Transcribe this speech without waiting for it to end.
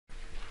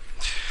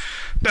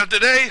Now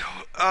today,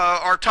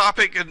 our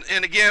topic,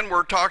 and again,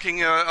 we're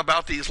talking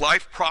about these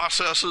life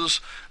processes,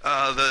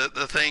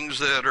 the things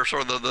that are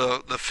sort of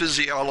the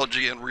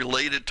physiology and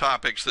related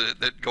topics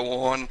that go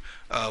on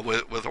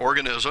with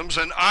organisms.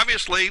 And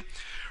obviously,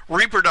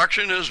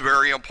 reproduction is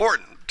very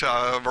important.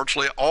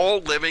 Virtually all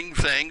living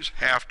things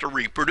have to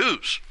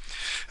reproduce.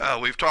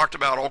 We've talked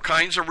about all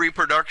kinds of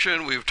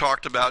reproduction. We've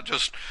talked about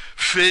just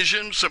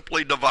fission,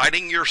 simply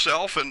dividing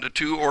yourself into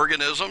two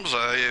organisms,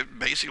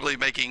 basically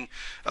making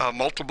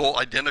multiple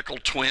identical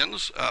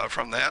twins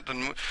from that.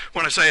 And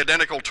when I say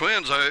identical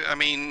twins, I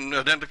mean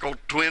identical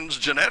twins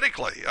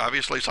genetically.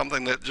 Obviously,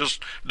 something that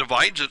just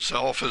divides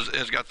itself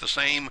has got the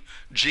same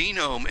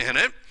genome in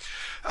it.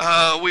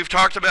 We've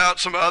talked about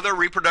some other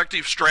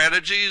reproductive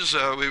strategies.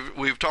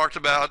 We've talked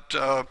about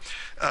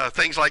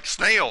things like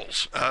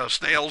snails.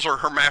 Snails are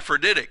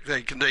hermaphroditic.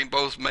 They contain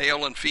both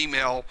male and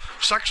female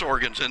sex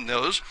organs in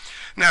those.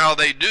 Now,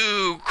 they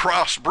do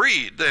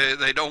crossbreed.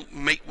 They don't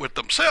mate with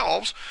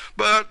themselves,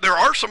 but there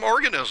are some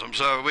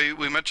organisms.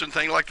 We mentioned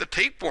things like the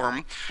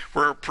tapeworm,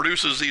 where it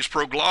produces these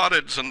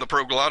proglottids, and the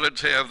proglottids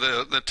have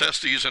the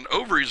testes and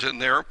ovaries in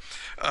there,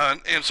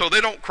 and so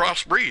they don't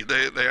crossbreed.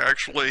 They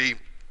actually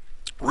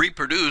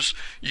reproduce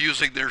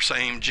using their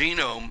same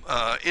genome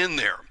in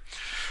there.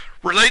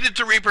 Related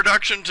to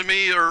reproduction to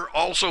me are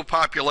also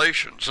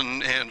populations,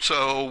 and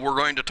so we're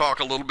going to talk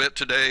a little bit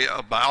today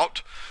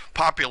about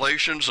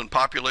populations and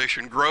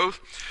population growth.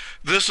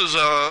 This is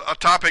a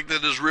topic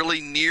that is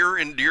really near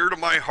and dear to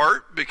my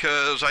heart,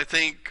 because I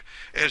think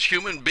as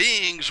human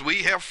beings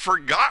we have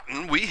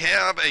forgotten we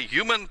have a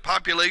human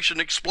population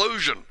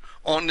explosion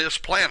on this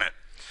planet.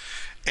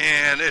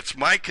 And it's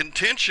my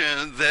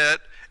contention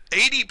that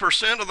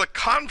 80% of the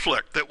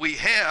conflict that we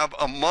have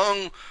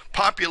among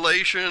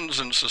populations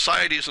and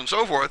societies and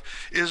so forth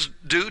is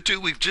due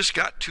to we've just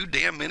got too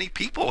damn many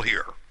people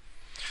here.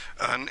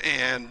 And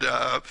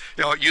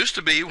you know, it used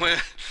to be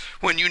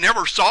when you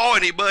never saw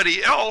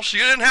anybody else, you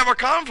didn't have a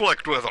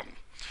conflict with them.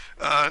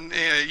 And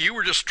you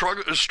were just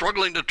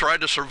struggling to try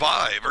to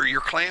survive, or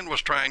your clan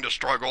was trying to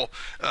struggle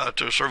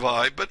to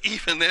survive. But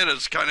even then,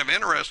 it's kind of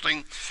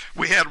interesting.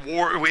 We had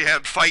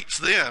fights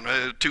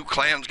then. Two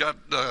clans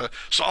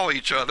saw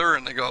each other,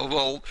 and they go,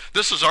 "Well,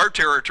 this is our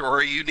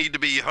territory. You need to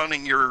be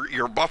hunting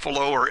your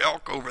buffalo or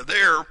elk over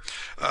there."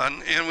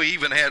 And we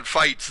even had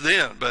fights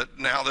then. But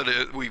now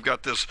that we've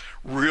got this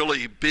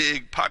really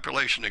big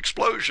population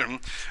explosion,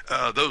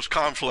 those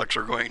conflicts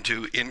are going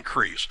to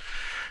increase.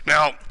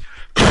 Now,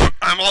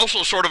 I'm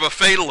also sort of a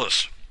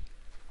fatalist.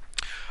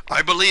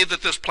 I believe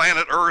that this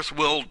planet Earth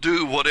will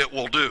do what it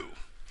will do.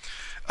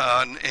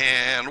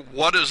 And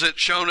what has it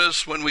shown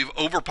us when we've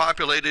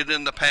overpopulated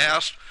in the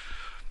past?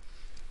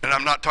 And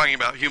I'm not talking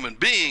about human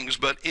beings,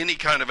 but any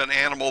kind of an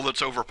animal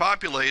that's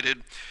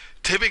overpopulated.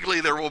 Typically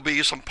there will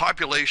be some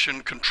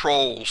population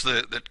controls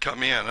that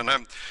come in,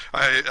 and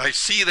I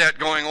see that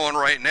going on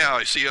right now.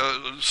 I see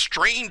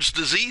strange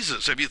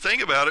diseases. If you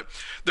think about it,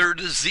 there are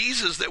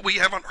diseases that we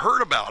haven't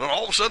heard about, and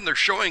all of a sudden they're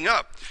showing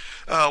up.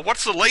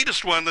 What's the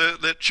latest one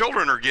that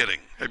children are getting?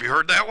 Have you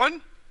heard that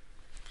one?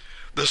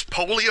 This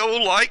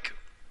polio-like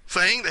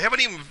thing. They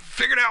haven't even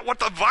figured out what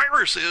the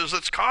virus is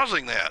that's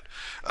causing that.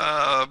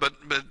 But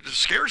it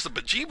scares the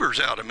bejeebers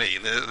out of me.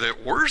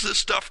 Where's this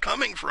stuff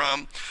coming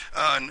from,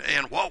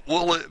 and what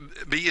will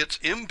it be its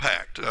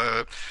impact?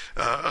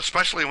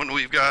 Especially when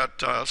we've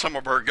got some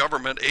of our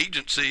government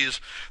agencies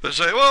that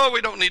say, well,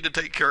 we don't need to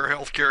take care of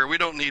health care. We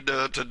don't need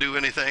to do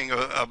anything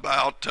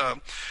about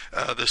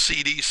the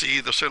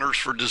CDC, the Centers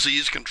for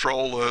Disease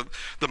Control,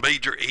 the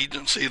major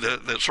agency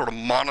that sort of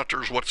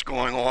monitors what's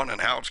going on and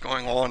how it's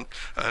going on,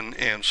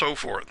 and so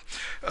forth.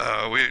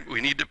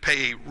 We need to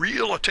pay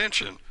real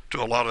attention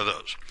to a lot of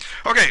those.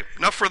 Okay,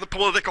 enough for the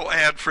political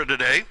ad for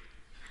today.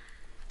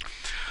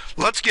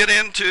 Let's get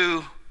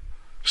into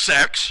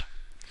sex.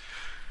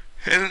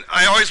 And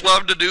I always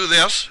love to do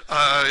this.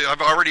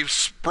 I've already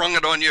sprung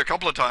it on you a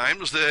couple of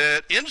times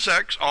that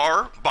insects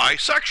are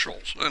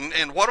bisexuals.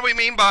 And what do we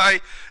mean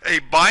by a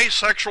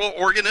bisexual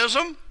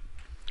organism?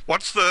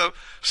 What's the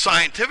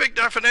scientific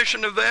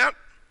definition of that?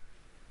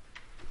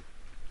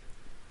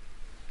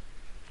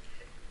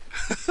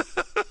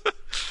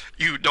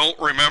 You don't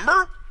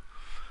remember?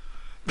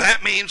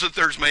 That means that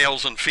there's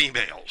males and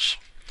females.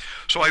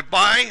 So a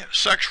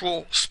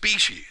bisexual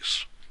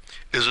species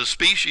is a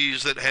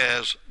species that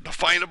has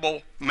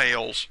definable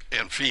males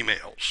and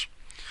females.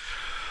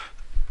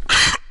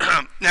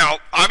 Now,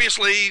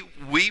 obviously,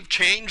 we've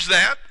changed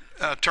that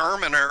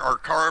term in our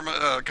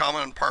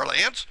common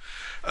parlance.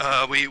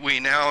 We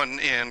now,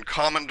 in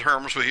common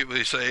terms,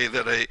 we say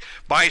that a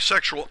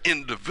bisexual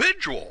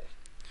individual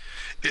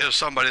is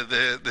somebody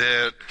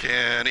that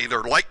can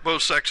either like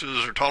both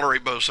sexes or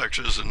tolerate both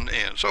sexes and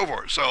so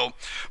forth. So,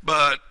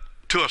 but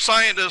to a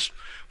scientist,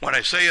 when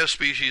I say a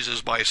species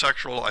is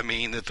bisexual, I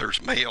mean that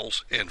there's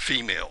males and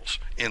females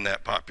in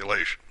that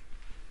population.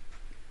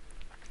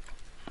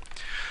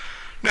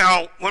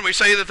 Now, when we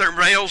say that they're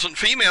males and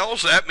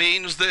females, that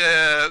means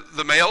that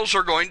the males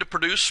are going to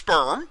produce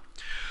sperm.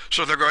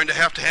 So they're going to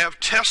have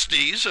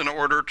testes in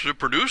order to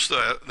produce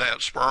that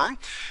sperm.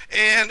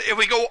 And if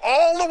we go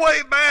all the way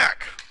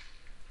back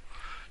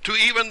to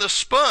even the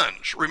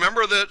sponge,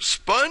 remember that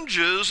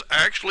sponges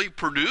actually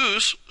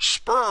produce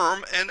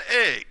sperm and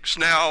eggs.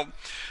 Now,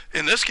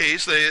 in this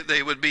case,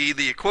 they would be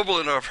the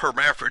equivalent of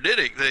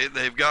hermaphroditic.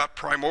 They've got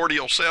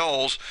primordial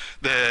cells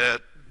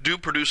that do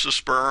produce the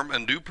sperm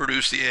and do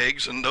produce the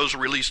eggs, and those are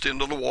released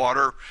into the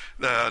water,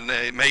 and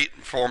they mate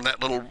and form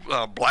that little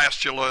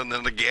blastula and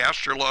then the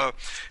gastrula,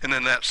 and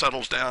then that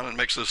settles down and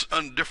makes this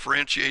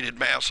undifferentiated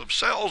mass of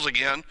cells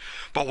again.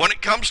 But when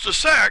it comes to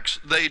sex,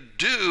 they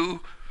do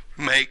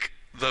make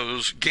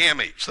those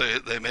gametes.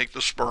 They make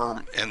the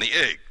sperm and the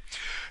egg.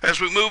 As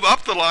we move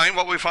up the line,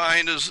 what we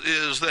find is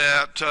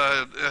that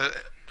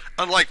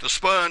unlike the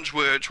sponge,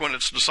 which when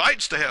it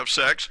decides to have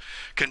sex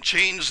can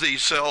change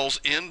these cells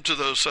into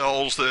those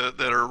cells that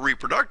are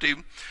reproductive,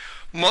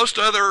 most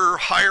other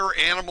higher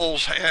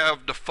animals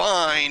have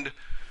defined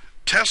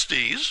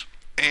testes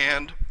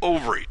and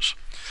ovaries.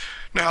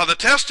 Now, the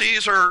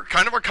testes are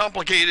kind of a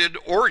complicated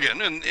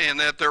organ in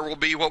that there will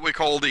be what we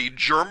call the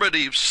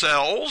germinative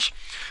cells.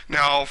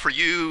 Now, for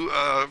you,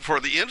 for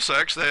the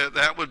insects,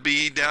 that would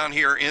be down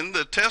here in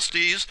the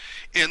testes.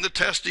 In the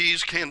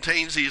testes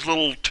contains these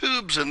little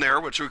tubes in there,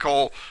 which we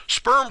call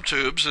sperm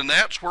tubes, and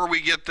that's where we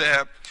get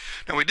that.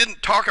 Now, we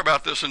didn't talk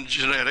about this in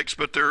genetics,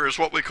 but there is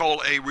what we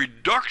call a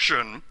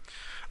reduction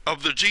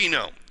of the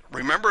genome.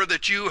 Remember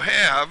that you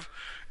have,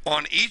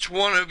 on each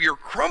one of your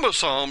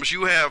chromosomes,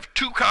 you have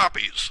 2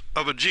 copies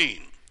of a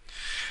gene.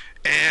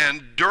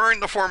 And during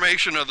the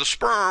formation of the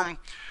sperm,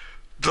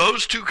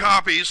 those 2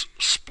 copies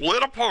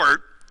split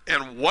apart,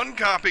 and one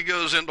copy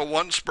goes into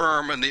one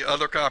sperm and the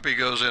other copy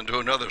goes into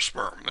another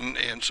sperm.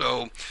 And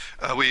so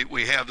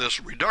we have this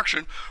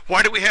reduction.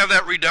 Why do we have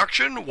that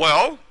reduction?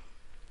 Well,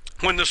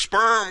 when the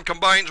sperm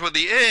combines with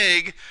the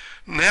egg,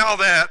 now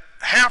that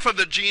half of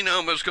the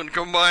genome is going to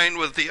combine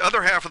with the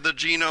other half of the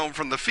genome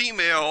from the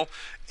female,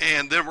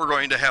 and then we're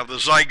going to have the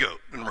zygote.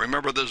 And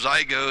remember, the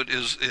zygote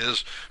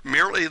is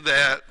merely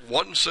that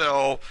one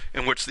cell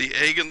in which the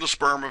egg and the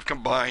sperm have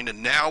combined,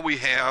 and now we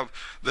have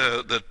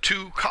the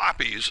 2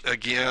 copies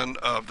again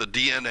of the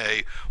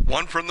DNA,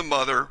 one from the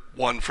mother,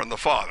 one from the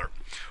father,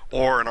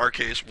 or in our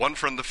case, one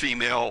from the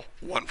female,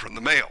 one from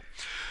the male.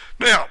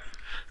 Now,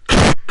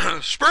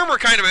 sperm are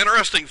kind of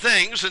interesting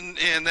things in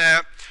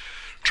that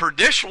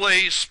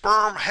traditionally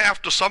sperm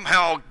have to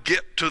somehow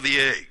get to the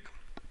egg.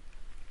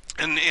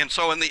 And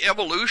so in the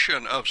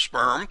evolution of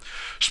sperm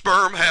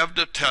have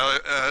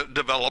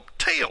developed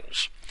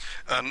tails.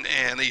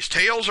 And these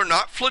tails are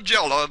not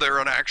flagella, they're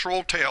an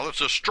actual tail.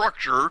 It's a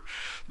structure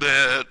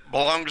that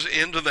belongs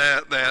into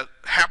that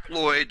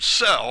haploid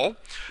cell,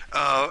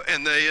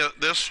 and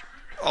this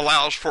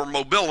allows for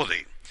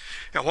mobility.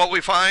 And what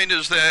we find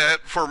is that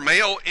for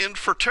male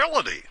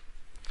infertility,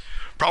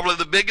 probably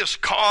the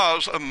biggest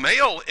cause of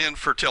male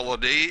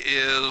infertility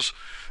is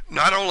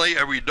not only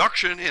a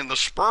reduction in the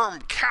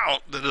sperm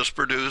count that is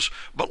produced,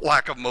 but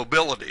lack of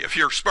mobility. If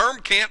your sperm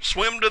can't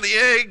swim to the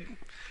egg,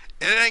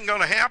 it ain't going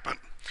to happen.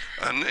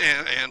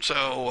 And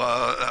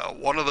so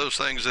one of those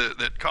things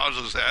that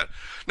causes that.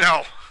 Now,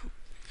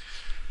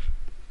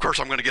 of course,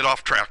 I'm going to get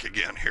off track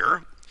again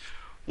here.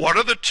 What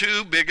are the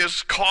 2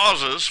 biggest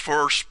causes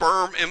for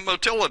sperm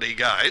immotility,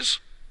 guys?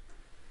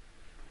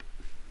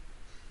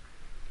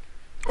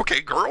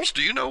 Okay, girls,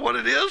 do you know what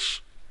it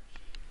is?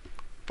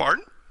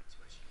 Pardon?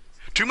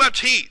 Too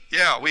much heat.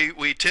 Yeah,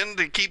 we tend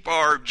to keep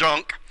our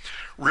junk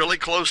really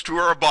close to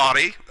our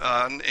body,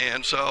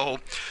 and so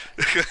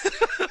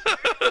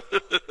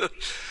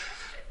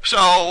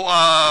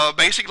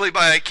basically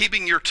by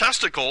keeping your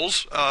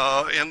testicles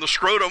in the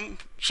scrotum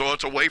so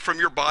it's away from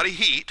your body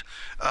heat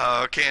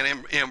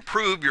can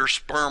improve your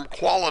sperm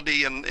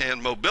quality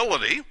and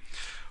mobility.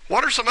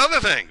 What are some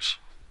other things?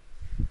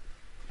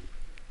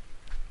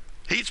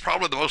 Heat's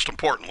probably the most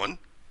important one.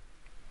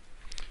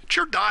 It's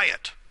your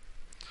diet.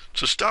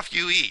 It's the stuff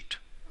you eat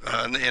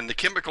and the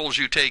chemicals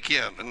you take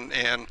in.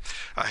 And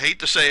I hate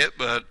to say it,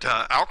 but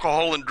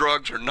alcohol and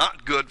drugs are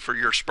not good for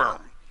your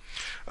sperm.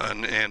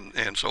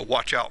 And so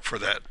watch out for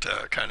that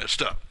kind of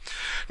stuff.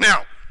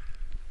 Now,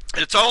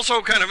 it's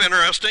also kind of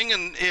interesting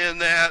in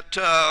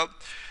that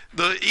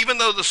even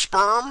though the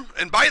sperm,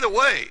 and by the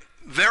way,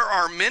 there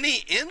are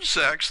many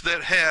insects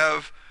that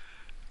have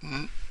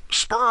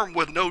sperm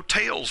with no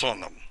tails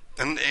on them.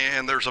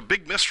 And there's a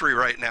big mystery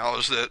right now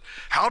is that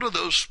how do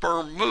those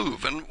sperm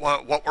move? And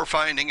what we're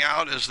finding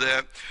out is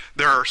that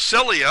there are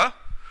cilia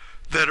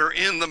that are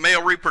in the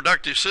male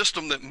reproductive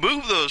system that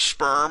move those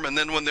sperm, and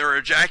then when they're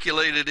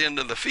ejaculated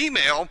into the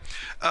female,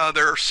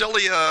 there are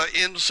cilia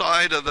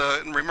inside of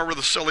and remember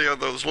the cilia,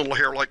 those little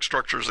hair-like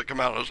structures that come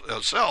out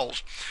as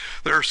cells.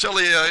 There are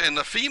cilia in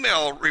the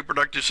female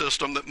reproductive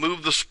system that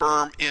move the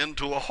sperm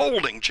into a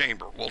holding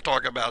chamber. We'll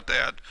talk about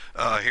that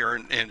here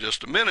in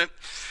just a minute.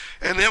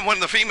 And then when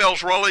the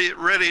female's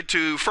ready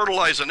to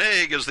fertilize an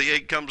egg, as the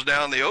egg comes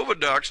down the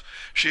oviducts,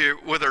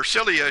 with her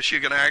cilia, she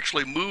can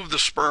actually move the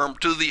sperm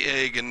to the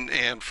egg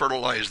and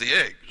fertilize the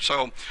egg.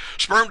 So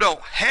sperm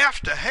don't have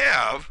to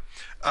have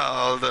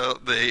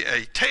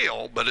a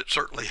tail, but it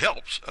certainly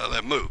helps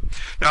them move.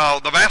 Now,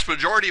 the vast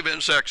majority of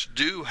insects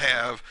do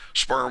have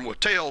sperm with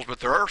tails, but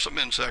there are some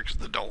insects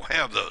that don't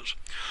have those.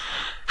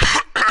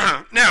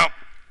 Now,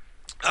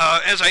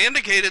 as I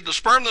indicated, the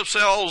sperm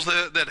themselves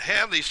that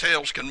have these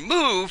tails can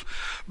move,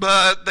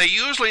 but they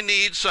usually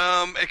need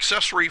some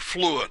accessory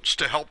fluids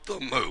to help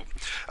them move.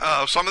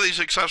 Some of these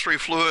accessory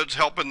fluids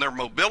help in their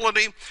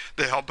mobility.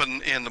 They help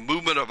in the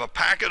movement of a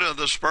packet of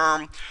the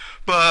sperm,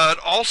 but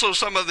also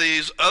some of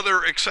these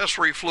other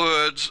accessory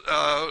fluids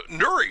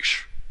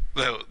nourish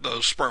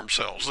those sperm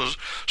cells. Those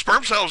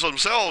sperm cells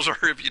themselves are,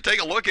 if you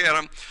take a look at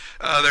them,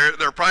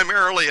 they're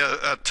primarily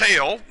a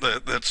tail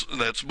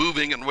that's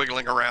moving and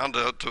wiggling around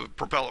to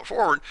propel it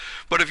forward.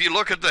 But if you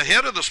look at the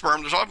head of the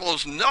sperm, there's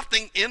almost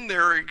nothing in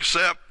there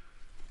except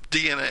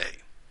DNA.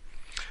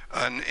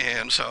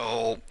 And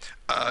so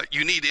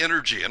you need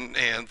energy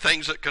and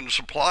things that can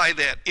supply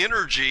that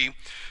energy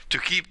to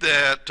keep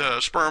that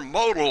sperm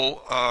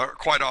motile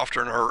quite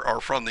often are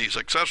from these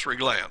accessory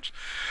glands.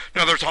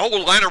 Now, there's a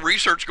whole line of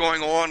research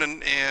going on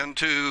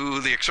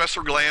into the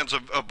accessory glands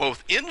of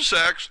both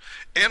insects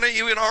and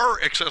even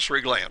our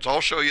accessory glands.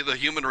 I'll show you the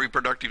human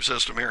reproductive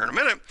system here in a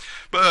minute.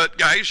 But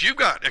guys, you've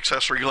got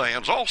accessory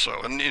glands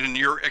also, and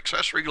your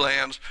accessory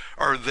glands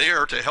are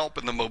there to help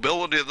in the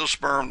mobility of the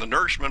sperm, the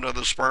nourishment of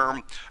the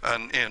sperm,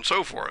 and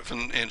so forth.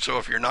 And so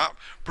if you're not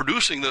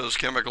producing those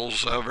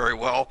chemicals very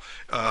well,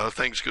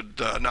 things could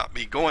not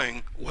be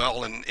going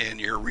well in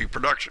your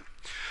reproduction.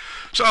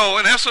 So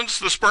in essence,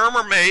 the sperm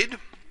are made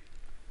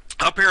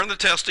up here in the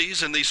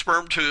testes in these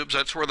sperm tubes.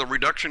 That's where the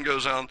reduction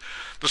goes on.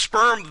 The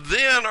sperm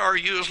then are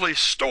usually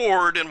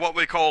stored in what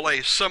we call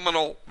a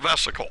seminal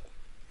vesicle.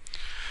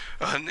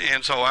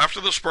 And so after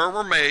the sperm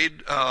are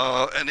made,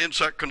 an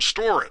insect can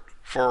store it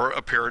for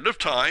a period of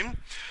time.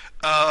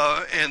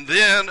 And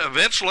then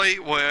eventually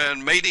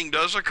when mating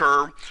does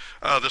occur,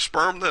 the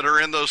sperm that are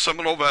in those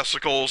seminal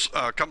vesicles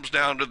comes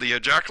down to the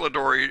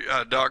ejaculatory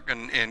duct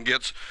and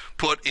gets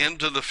put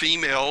into the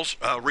female's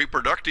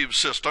reproductive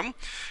system.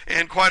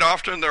 And quite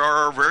often there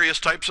are various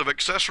types of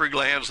accessory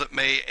glands that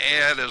may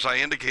add, as I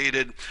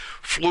indicated,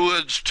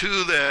 fluids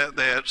to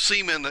that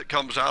semen that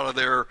comes out of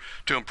there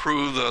to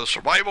improve the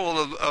survival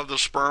of the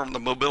sperm, the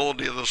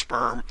mobility of the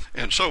sperm,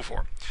 and so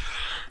forth.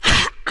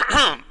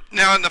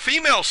 Now in the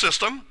female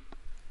system,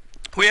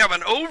 we have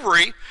an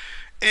ovary,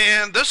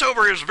 and this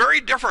ovary is very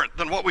different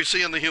than what we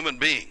see in the human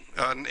being,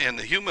 in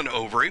the human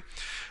ovary.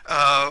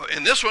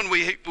 In this one,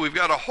 we've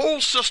got a whole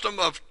system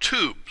of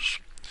tubes,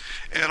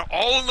 and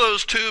all of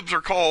those tubes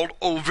are called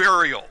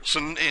ovarioles.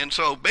 And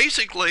so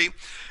basically,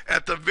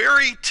 at the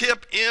very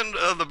tip end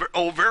of the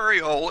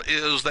ovariole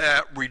is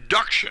that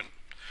reduction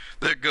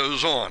that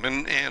goes on.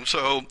 And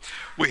so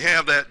we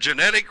have that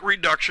genetic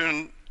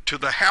reduction to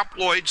the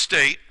haploid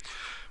state,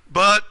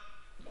 but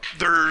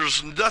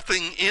there's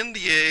nothing in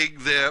the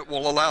egg that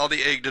will allow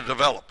the egg to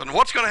develop. And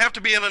what's going to have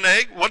to be in an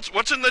egg?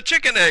 What's in the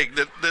chicken egg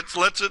that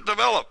lets it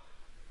develop?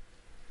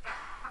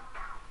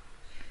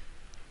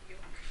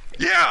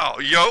 Yeah,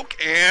 yolk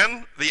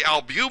and the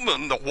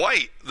albumin, the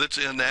white that's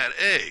in that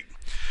egg.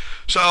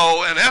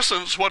 So in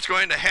essence, what's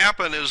going to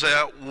happen is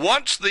that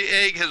once the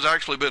egg has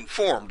actually been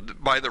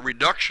formed by the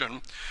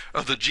reduction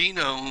of the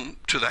genome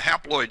to the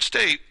haploid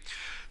state,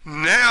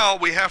 now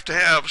we have to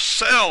have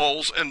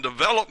cells and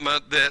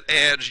development that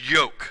adds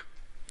yolk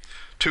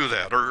to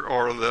that,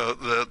 or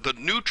the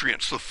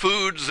nutrients, the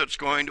foods that's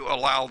going to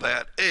allow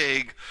that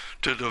egg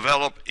to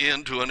develop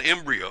into an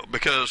embryo.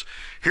 Because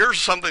here's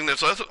something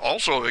that's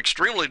also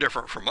extremely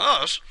different from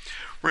us.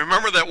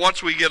 Remember that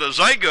once we get a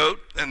zygote,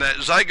 and that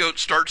zygote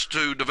starts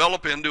to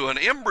develop into an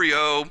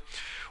embryo,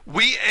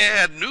 we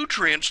add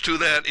nutrients to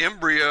that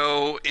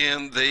embryo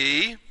in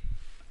the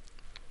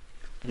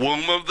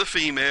womb of the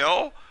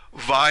female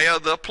via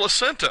the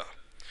placenta.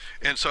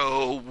 And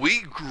so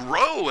we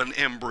grow an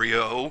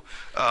embryo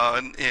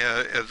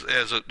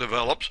as it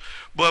develops.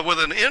 But with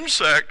an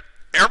insect,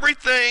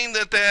 everything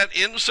that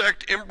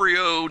insect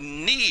embryo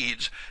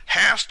needs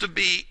has to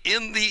be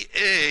in the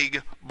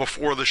egg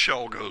before the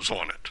shell goes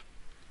on it.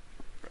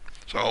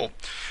 So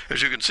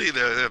as you can see,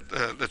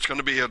 it's going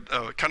to be a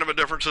kind of a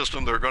different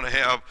system. They're going to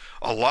have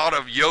a lot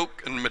of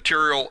yolk and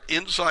material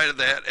inside of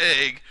that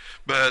egg,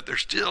 but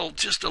there's still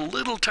just a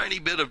little tiny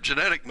bit of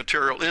genetic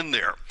material in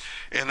there.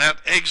 And that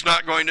egg's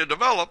not going to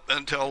develop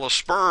until a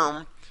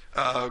sperm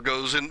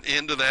goes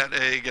into that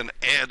egg and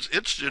adds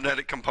its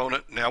genetic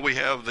component. Now we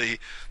have the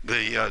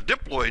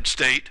diploid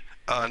state,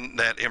 and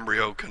that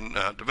embryo can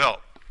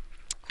develop.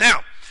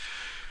 Now,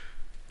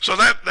 so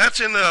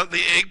that's in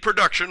the egg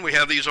production. We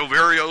have these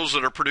ovarioles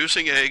that are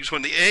producing eggs.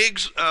 When the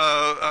eggs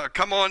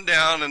come on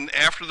down and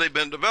after they've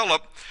been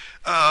developed,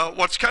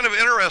 what's kind of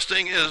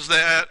interesting is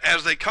that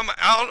as they come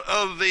out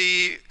of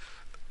the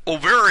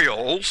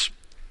ovarioles,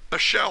 a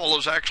shell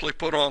is actually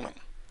put on them.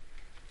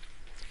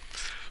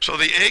 So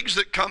the eggs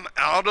that come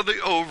out of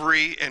the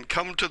ovary and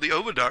come to the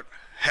oviduct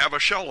have a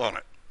shell on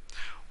it.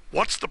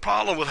 What's the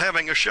problem with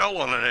having a shell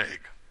on an egg?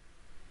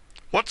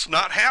 What's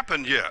not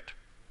happened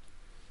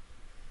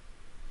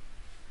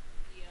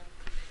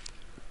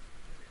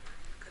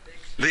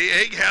The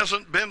egg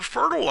hasn't been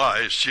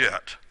fertilized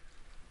yet.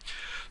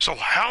 So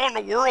how in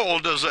the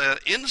world does an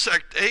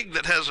insect egg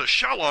that has a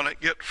shell on it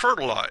get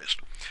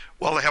fertilized?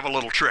 Well, they have a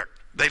little trick.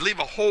 They leave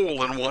a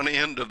hole in one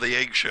end of the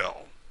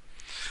eggshell,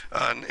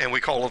 and we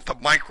call it the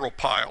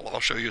micropyle. I'll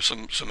show you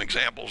some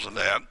examples of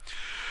that.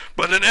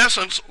 But in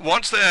essence,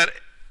 once that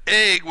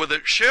egg with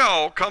its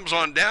shell comes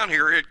on down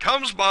here, it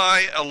comes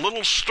by a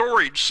little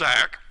storage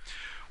sac,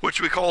 which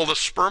we call the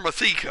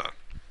spermatheca.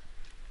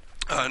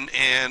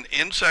 And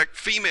insect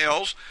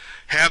females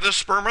have the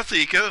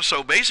spermatheca.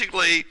 So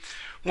basically,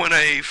 when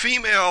a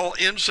female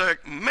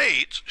insect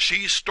mates,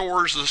 she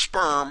stores the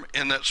sperm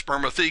in that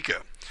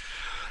spermatheca.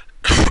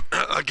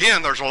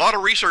 Again, there's a lot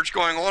of research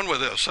going on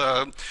with this.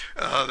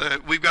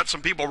 We've got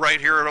some people right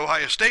here at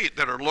Ohio State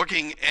that are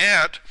looking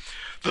at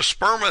the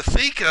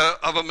spermatheca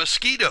of a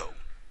mosquito.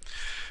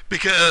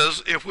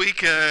 Because if we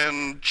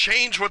can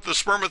change what the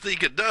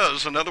spermatheca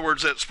does, in other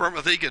words, that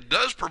spermatheca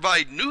does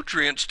provide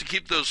nutrients to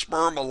keep the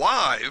sperm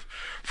alive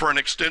for an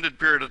extended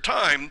period of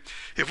time,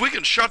 if we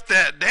can shut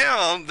that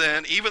down,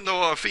 then even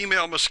though a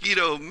female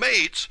mosquito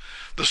mates,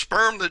 the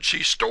sperm that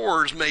she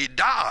stores may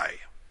die,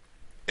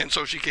 and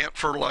so she can't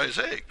fertilize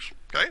eggs.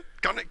 Okay,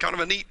 kind of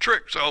a neat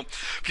trick. So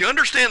if you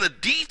understand the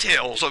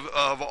details of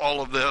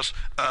all of this,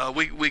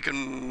 we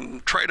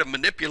can try to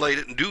manipulate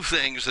it and do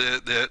things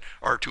that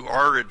are to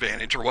our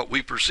advantage, or what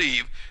we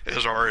perceive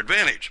as our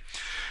advantage.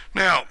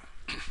 Now,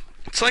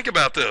 think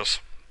about this.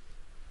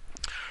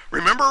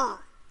 Remember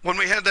when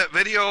we had that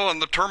video on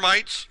the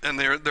termites, and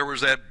there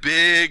was that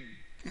big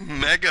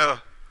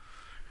mega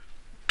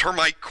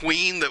termite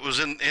queen that was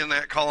in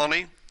that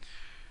colony?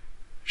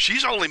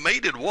 She's only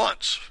mated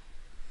once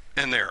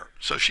in there,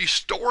 so she's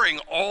storing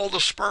all the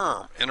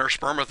sperm in her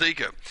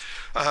spermatheca.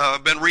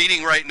 I've been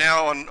reading right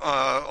now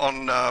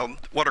on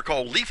what are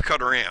called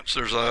leafcutter ants.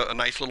 There's a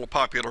nice little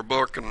popular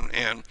book,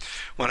 and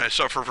when I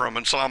suffer from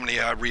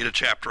insomnia, I read a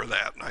chapter of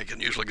that, and I can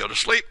usually go to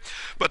sleep.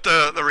 But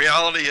the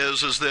reality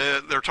is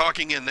that they're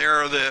talking in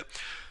there that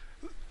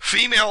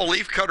female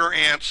leafcutter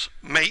ants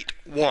mate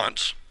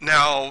once.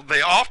 Now,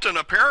 they often,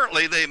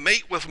 apparently, they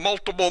mate with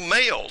multiple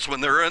males. When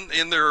they're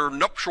in their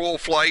nuptial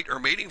flight or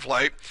mating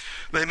flight,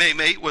 they may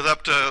mate with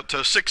up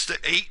to 6 to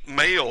 8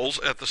 males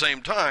at the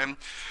same time.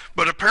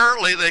 But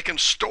apparently, they can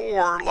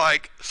store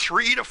like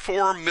 3 to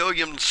 4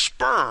 million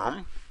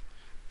sperm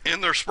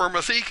in their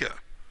spermatheca.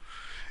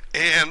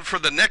 And for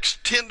the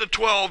next 10 to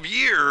 12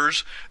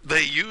 years,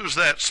 they use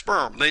that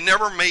sperm. They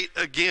never mate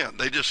again.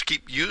 They just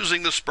keep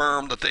using the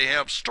sperm that they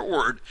have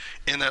stored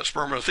in that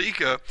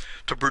spermatheca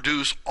to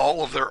produce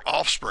all of their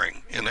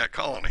offspring in that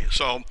colony.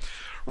 So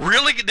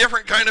really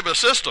different kind of a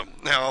system.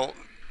 Now,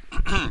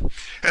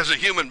 as a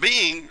human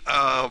being,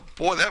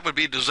 boy, that would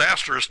be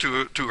disastrous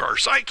to our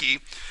psyche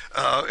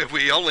if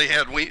we only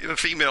had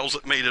females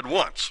that mated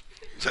once.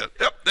 Said,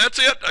 yep, that's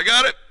it, I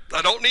got it.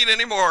 I don't need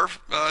any more,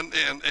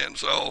 and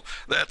so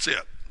that's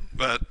it.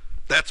 But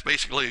that's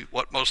basically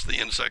what most of the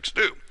insects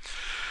do.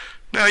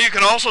 Now, you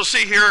can also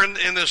see here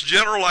in this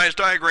generalized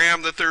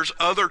diagram that there's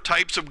other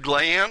types of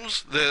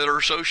glands that are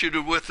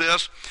associated with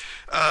this.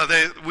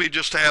 We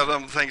just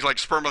have things like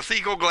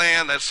spermathecal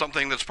gland. That's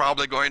something that's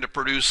probably going to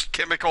produce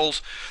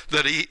chemicals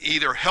that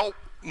either help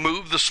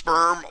move the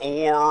sperm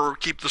or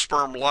keep the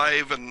sperm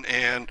alive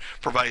and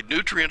provide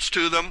nutrients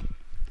to them.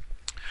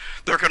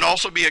 There can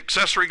also be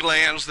accessory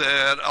glands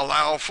that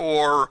allow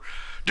for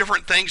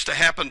different things to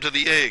happen to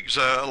the eggs,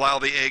 allow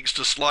the eggs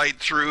to slide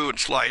through and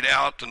slide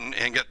out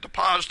and get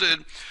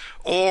deposited.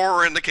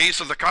 Or in the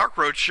case of the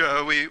cockroach,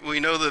 we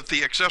know that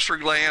the accessory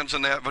glands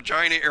in that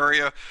vagina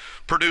area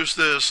produce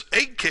this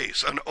egg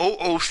case, an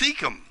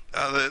oothecum,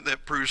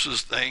 that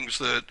produces things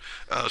that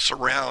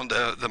surround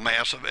the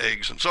mass of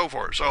eggs and so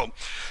forth. So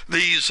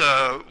these,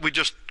 we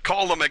just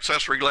call them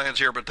accessory glands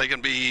here, but they can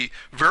be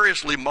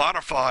variously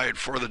modified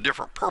for the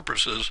different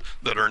purposes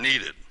that are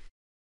needed.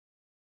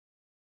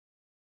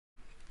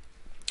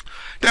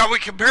 Now we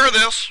compare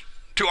this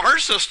to our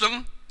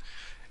system.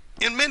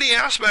 In many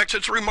aspects,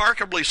 it's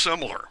remarkably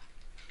similar.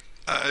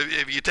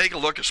 If you take a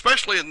look,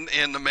 especially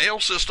in the male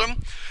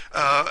system,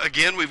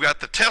 again, we've got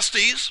the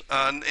testes,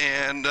 and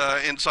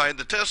inside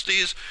the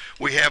testes,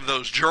 we have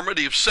those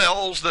germinative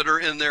cells that are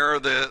in there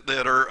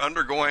that are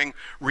undergoing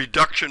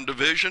reduction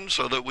division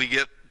so that we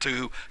get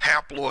to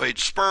haploid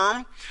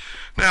sperm.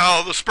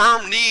 Now, the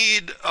sperm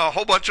need a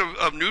whole bunch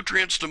of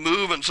nutrients to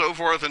move and so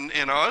forth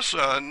in us,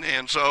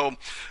 and so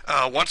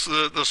once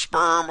the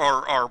sperm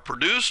are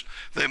produced,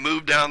 they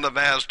move down the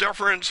vas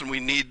deferens, and we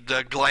need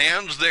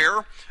glands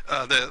there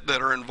that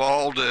are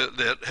involved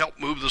that help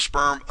move the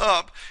sperm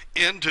up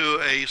into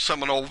a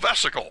seminal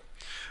vesicle.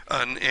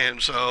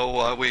 And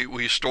so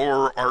we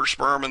store our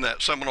sperm in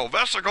that seminal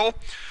vesicle.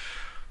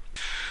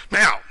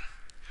 Now,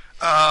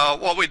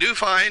 what we do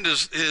find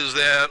is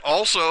that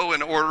also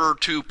in order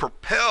to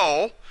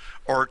propel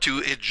or to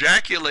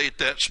ejaculate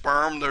that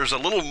sperm, there's a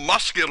little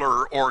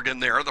muscular organ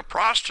there, the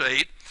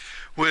prostate,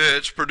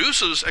 which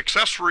produces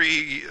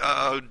accessory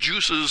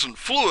juices and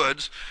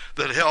fluids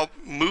that help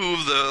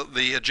move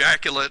the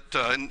ejaculate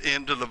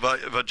into the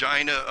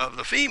vagina of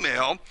the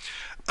female.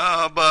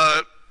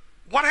 But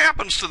what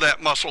happens to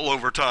that muscle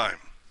over time?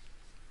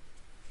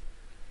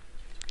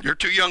 You're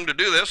too young to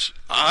do this.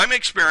 I'm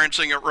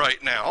experiencing it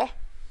right now.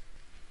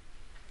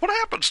 What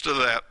happens to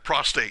that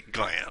prostate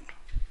gland?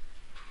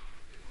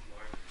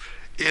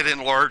 It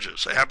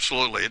enlarges,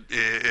 absolutely.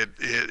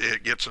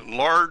 It gets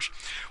enlarged.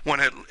 When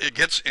it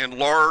gets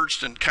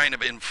enlarged and kind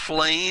of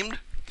inflamed,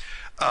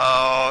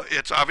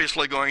 it's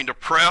obviously going to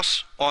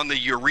press on the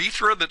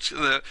urethra.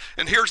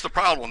 And here's the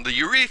problem. The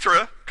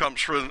urethra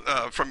comes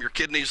from your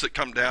kidneys that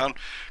come down,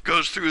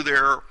 goes through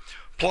there,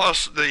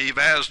 plus the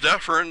vas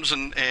deferens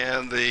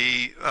and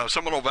the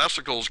seminal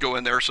vesicles go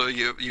in there, so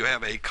you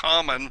have a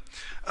common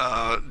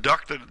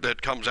duct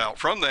that comes out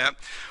from that.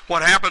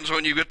 What happens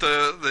when you get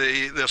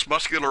this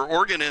muscular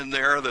organ in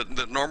there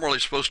that normally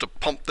is supposed to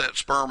pump that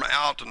sperm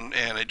out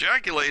and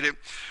ejaculate it,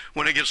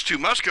 when it gets too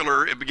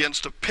muscular, it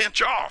begins to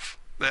pinch off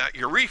that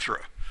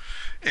urethra.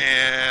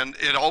 And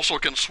it also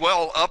can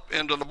swell up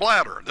into the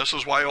bladder. This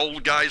is why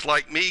old guys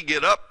like me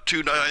get up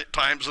 2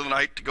 times a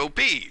night to go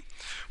pee.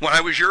 When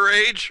I was your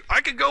age,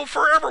 I could go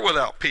forever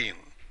without peeing.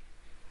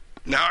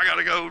 Now I got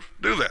to go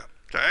do that.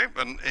 Okay,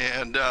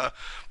 and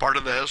part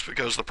of that is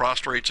because the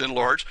prostate's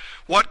enlarged.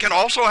 What can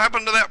also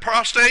happen to that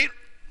prostate?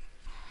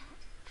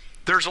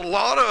 There's a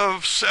lot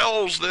of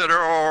cells that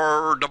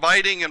are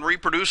dividing and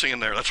reproducing in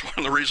there. That's one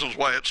of the reasons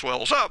why it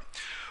swells up.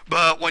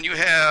 But when you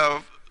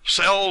have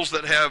cells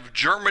that have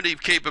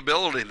germinative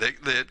capability,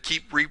 that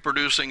keep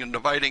reproducing and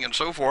dividing and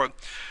so forth,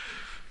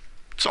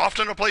 it's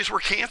often a place where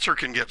cancer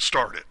can get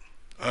started.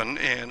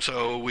 And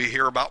so we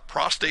hear about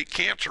prostate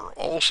cancer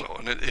also,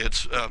 and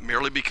it's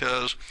merely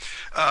because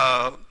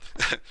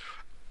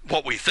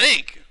what we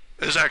think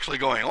is actually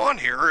going on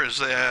here is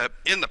that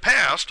in the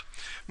past,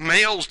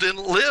 males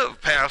didn't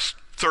live past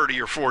 30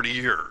 or 40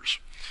 years.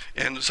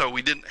 And so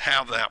we didn't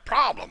have that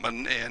problem.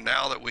 And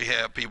now that we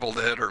have people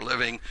that are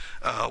living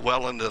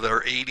well into their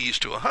 80s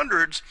to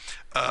 100s,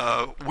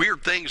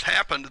 weird things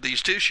happen to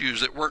these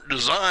tissues that weren't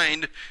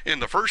designed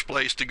in the first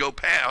place to go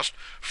past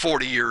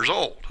 40 years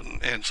old.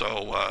 And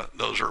so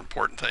those are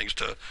important things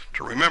to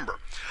remember.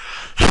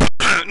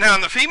 Now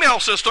in the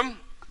female system,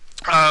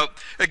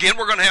 again,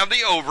 we're going to have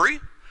the ovary.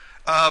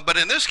 But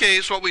in this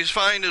case, what we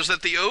find is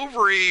that the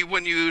ovary,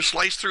 when you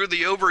slice through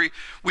the ovary,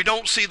 we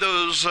don't see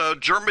those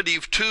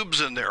germinative tubes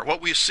in there.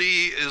 What we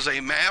see is a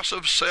mass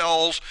of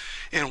cells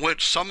in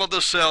which some of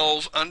the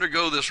cells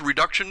undergo this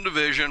reduction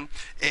division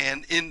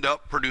and end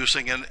up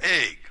producing an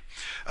egg.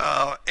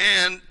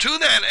 And to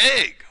that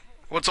egg,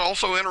 what's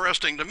also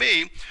interesting to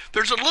me,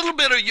 there's a little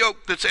bit of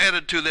yolk that's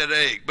added to that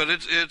egg, but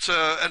it's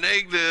an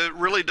egg that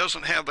really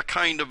doesn't have the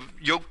kind of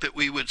yolk that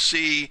we would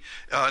see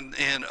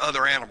in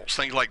other animals,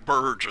 things like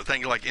birds or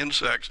things like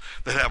insects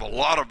that have a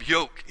lot of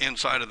yolk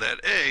inside of that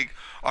egg.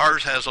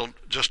 Ours has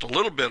just a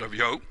little bit of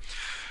yolk.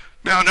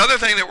 Now, another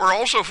thing that we're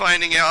also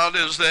finding out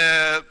is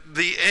that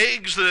the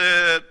eggs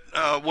that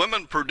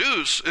women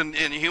produce in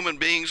human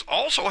beings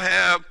also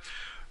have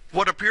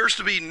what appears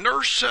to be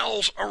nurse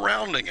cells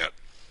surrounding it.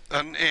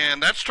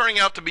 And that's turning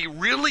out to be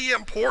really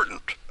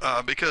important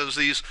because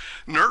these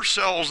nurse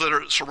cells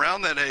that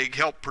surround that egg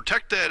help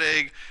protect that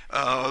egg.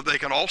 They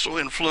can also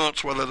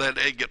influence whether that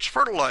egg gets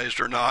fertilized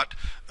or not,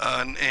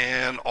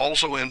 and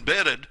also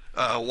embedded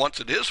once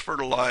it is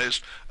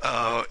fertilized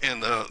in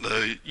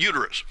the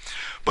uterus.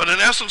 But in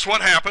essence,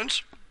 what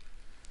happens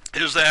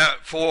is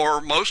that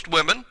for most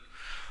women,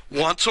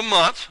 once a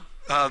month,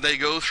 they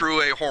go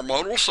through a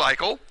hormonal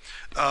cycle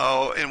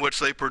in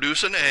which they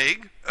produce an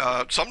egg.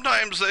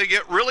 Sometimes they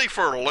get really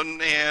fertile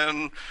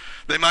and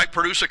they might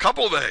produce a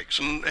couple of eggs.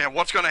 And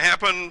what's going to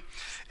happen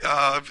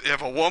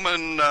if a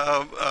woman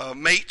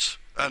mates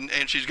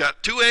and she's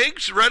got 2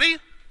 eggs ready?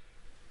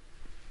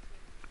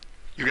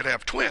 You're going to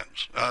have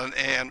twins.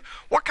 And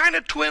what kind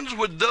of twins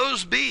would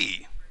those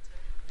be?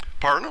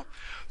 Pardon?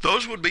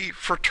 Those would be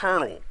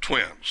fraternal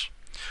twins.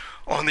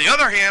 On the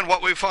other hand,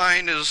 what we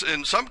find is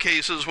in some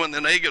cases when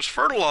an egg is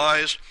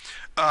fertilized,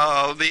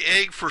 the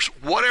egg, for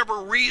whatever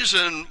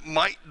reason,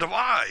 might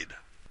divide.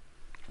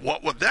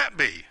 What would that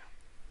be?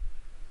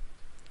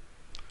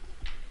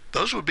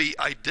 Those would be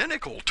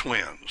identical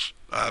twins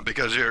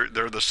because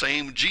they're the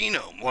same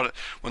genome.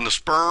 When the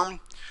sperm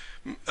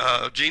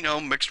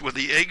genome mixed with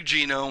the egg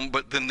genome,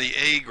 but then the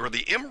egg or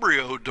the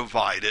embryo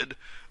divided,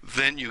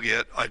 then you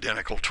get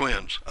identical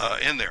twins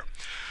in there.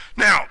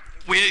 Now,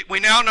 we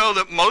now know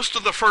that most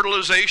of the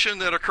fertilization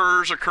that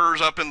occurs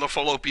up in the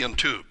fallopian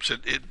tubes.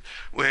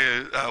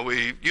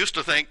 We used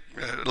to think,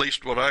 at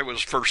least what I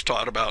was first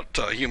taught about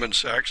human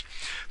sex,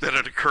 that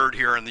it occurred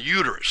here in the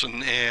uterus.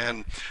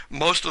 And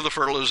most of the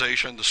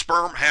fertilization, the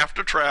sperm have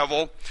to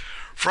travel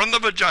from the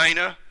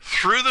vagina,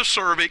 through the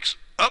cervix,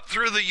 up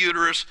through the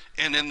uterus,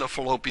 and in the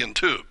fallopian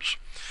tubes.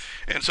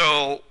 And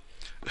so,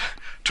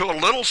 to a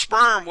little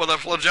sperm with a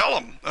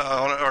flagellum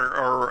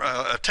or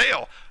a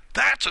tail,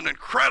 that's an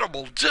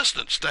incredible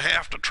distance to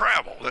have to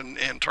travel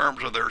in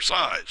terms of their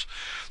size.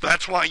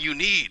 That's why you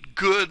need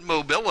good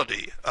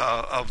mobility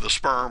of the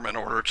sperm in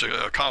order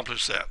to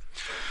accomplish that.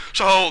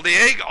 So the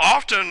egg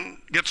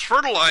often gets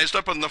fertilized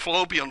up in the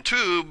fallopian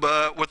tube,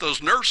 but with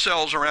those nurse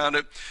cells around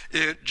it,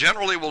 it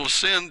generally will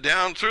ascend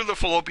down through the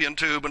fallopian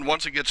tube, and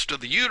once it gets to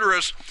the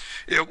uterus,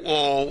 it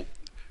will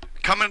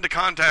come into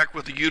contact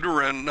with the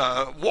uterine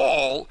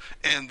wall,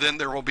 and then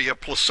there will be a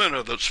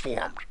placenta that's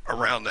formed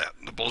around that.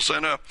 And the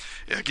placenta,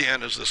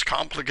 again, is this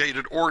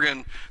complicated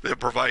organ that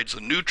provides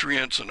the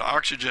nutrients and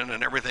oxygen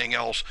and everything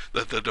else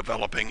that the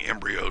developing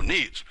embryo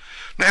needs.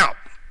 Now,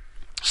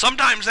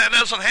 sometimes that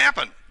doesn't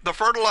happen. The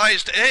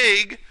fertilized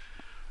egg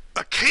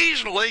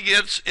occasionally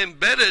gets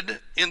embedded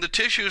in the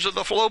tissues of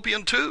the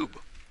fallopian tube.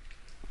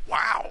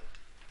 Wow.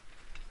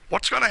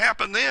 What's going to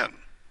happen then?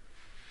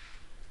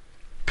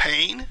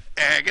 Pain,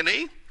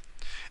 agony,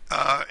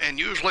 and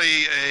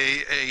usually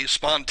a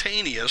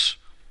spontaneous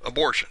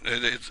abortion.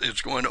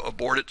 It's going to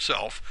abort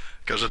itself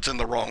because it's in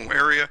the wrong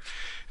area.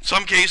 In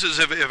some cases,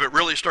 if it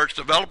really starts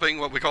developing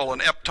what we call an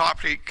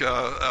ectopic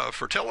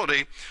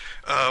fertility,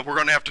 we're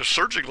going to have to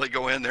surgically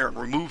go in there and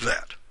remove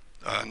that.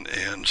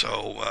 And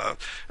so,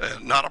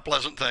 not a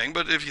pleasant thing,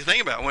 but if you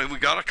think about it, when we've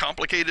got a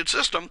complicated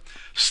system,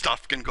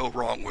 stuff can go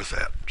wrong with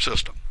that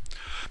system.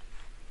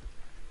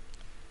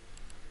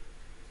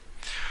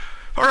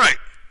 All right.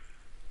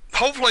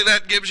 Hopefully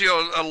that gives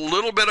you a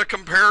little bit of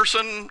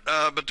comparison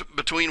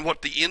between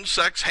what the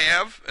insects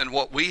have and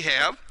what we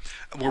have.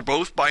 We're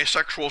both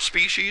bisexual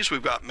species.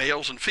 We've got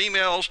males and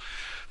females.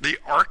 The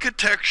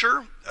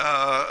architecture,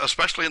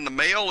 especially in the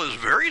male, is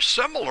very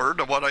similar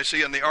to what I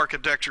see in the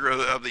architecture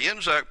of the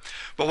insect,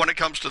 but when it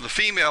comes to the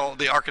female,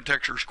 the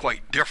architecture is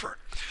quite different.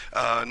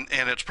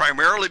 And it's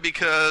primarily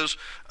because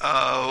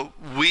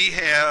we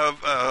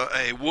have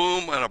a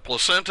womb and a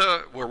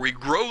placenta where we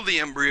grow the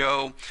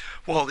embryo,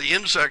 while the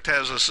insect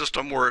has a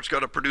system where it's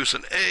got to produce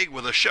an egg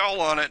with a shell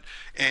on it,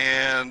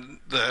 and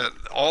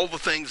all the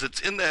things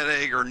that's in that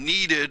egg are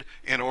needed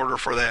in order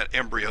for that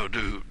embryo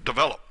to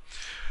develop.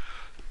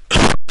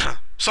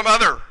 Some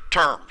other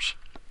terms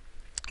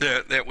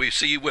that we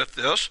see with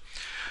this.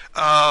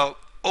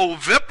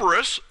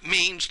 Oviparous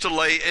means to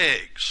lay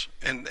eggs,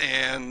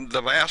 and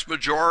the vast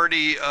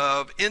majority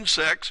of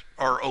insects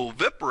are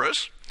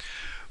oviparous.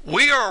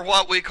 We are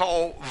what we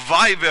call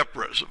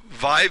viviparous.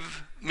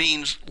 Vive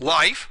means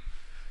life,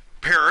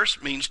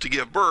 parous means to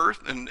give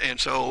birth, and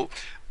so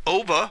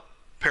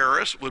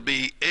oviparous would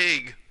be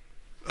egg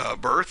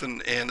birth,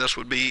 and this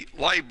would be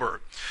live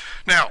birth.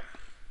 Now,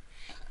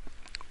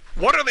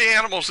 what are the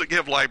animals that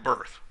give live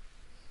birth?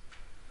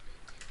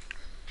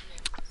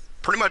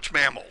 Pretty much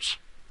mammals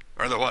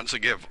are the ones that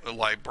give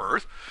live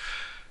birth.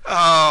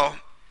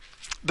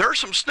 There are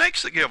some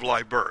snakes that give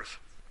live birth.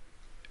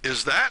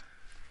 Is that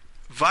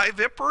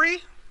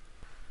vivipary?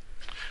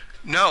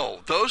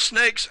 No, those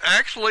snakes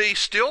actually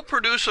still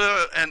produce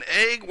an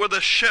egg with a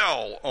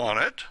shell on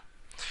it.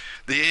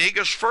 The egg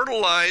is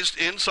fertilized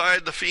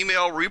inside the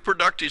female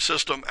reproductive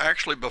system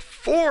actually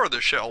before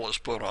the shell is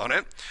put on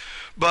it,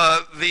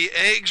 but the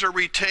eggs are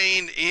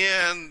retained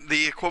in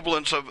the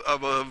equivalence of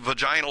a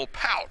vaginal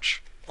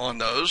pouch on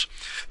those.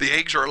 The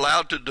eggs are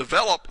allowed to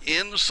develop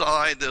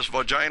inside this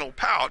vaginal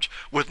pouch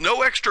with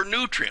no extra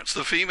nutrients.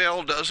 The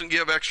female doesn't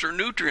give extra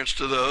nutrients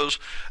to those,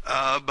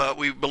 but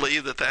we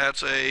believe that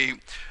that's a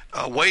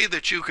way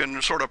that you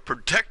can sort of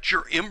protect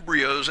your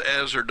embryos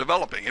as they're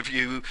developing. If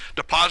you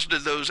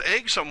deposited those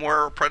eggs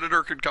somewhere, a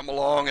predator could come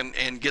along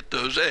and get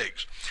those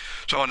eggs.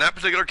 So in that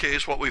particular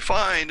case, what we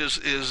find is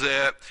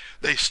that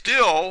they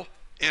still,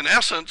 in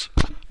essence,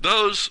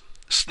 those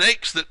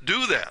snakes that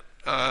do that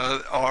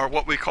are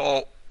what we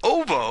call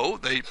ovo.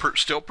 They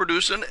still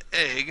produce an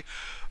egg,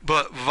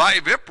 but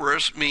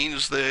viviparous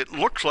means that it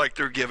looks like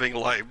they're giving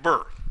live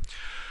birth.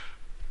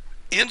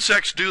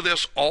 Insects do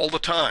this all the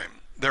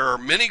time. There are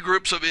many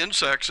groups of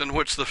insects in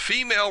which the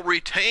female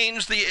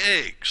retains the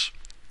eggs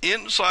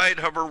inside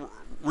of her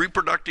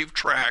reproductive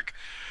tract.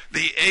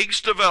 The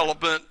egg's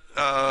development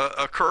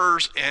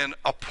occurs, and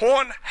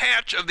upon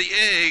hatch of the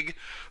egg,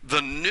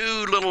 the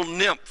new little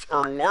nymph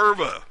or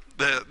larva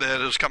that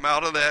has come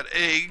out of that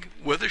egg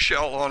with a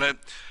shell on it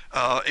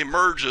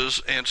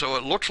emerges, and so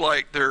it looks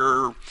like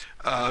they're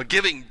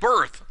giving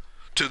birth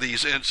to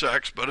these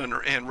insects, but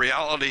in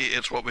reality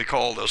it's what we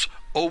call this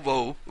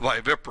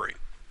ovovivipary.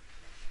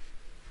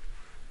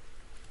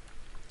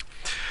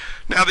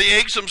 Now, the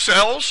eggs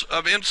themselves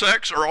of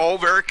insects are all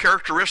very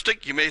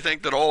characteristic. You may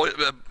think that all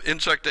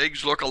insect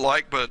eggs look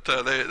alike, but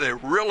they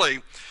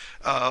really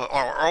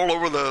are all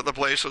over the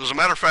place. As a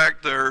matter of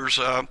fact, there's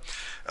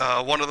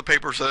one of the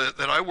papers that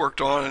I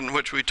worked on in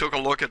which we took a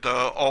look at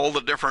all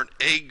the different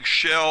egg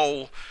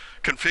shell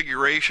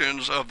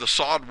configurations of the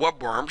sod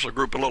webworms, a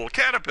group of little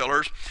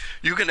caterpillars.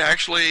 You can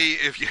actually,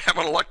 if you have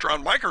an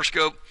electron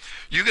microscope,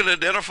 you can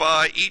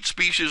identify each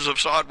species of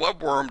sod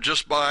webworm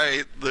just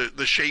by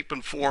the shape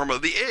and form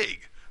of the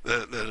egg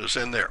that is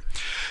in there.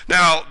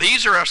 Now,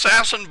 these are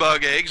assassin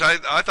bug eggs.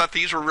 I thought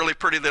these were really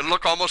pretty. They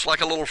look almost like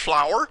a little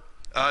flower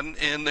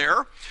in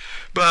there.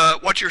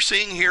 But what you're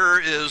seeing here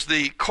is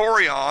the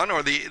chorion,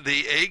 or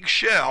the egg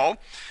shell,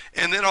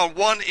 and then on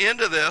one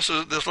end of this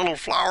is this little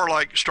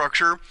flower-like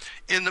structure.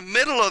 In the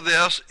middle of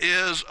this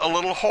is a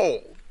little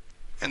hole.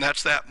 and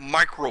that's that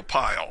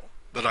micropyle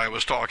that I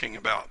was talking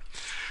about.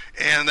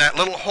 And that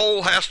little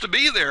hole has to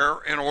be there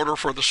in order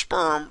for the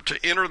sperm to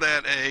enter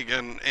that egg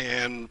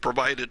and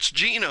provide its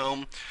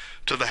genome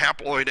to the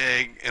haploid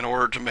egg in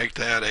order to make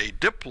that a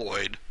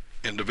diploid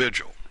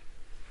individual.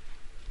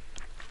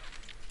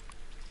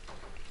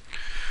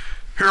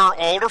 Here are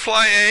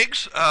alderfly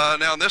eggs.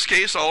 Now in this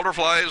case,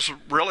 alderflies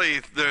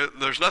really,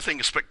 there's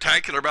nothing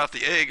spectacular about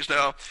the eggs.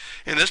 Now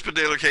in this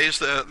particular case,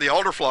 the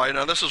alderfly,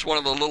 now this is one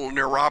of the little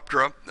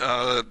Neuroptera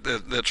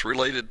that's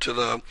related to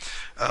the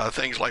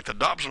things like the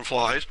Dobson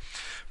flies.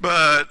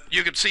 But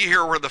you can see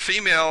here where the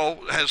female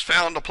has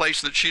found a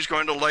place that she's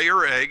going to lay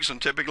her eggs, and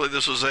typically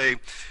this is a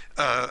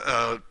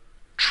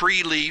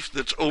tree leaf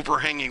that's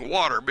overhanging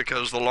water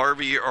because the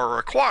larvae are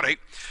aquatic.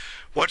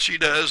 What she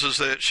does is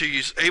that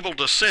she's able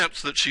to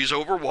sense that she's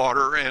over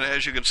water, and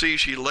as you can see,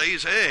 she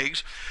lays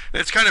eggs.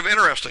 It's kind of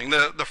interesting.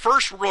 The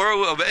first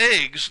row of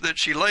eggs that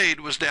she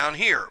laid was down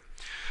here.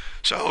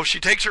 So she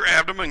takes her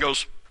abdomen and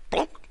goes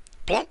plunk,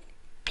 plunk,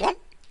 plunk,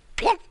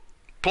 plunk,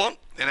 plunk,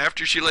 and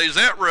after she lays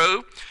that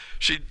row,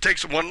 she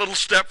takes one little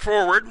step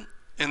forward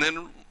and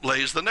then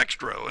lays the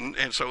next row.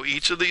 And so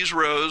each of these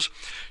rows,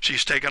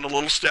 she's taken a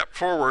little step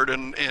forward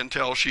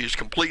until she's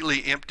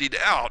completely emptied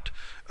out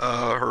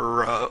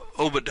her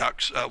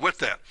oviducts with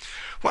that.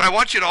 What I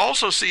want you to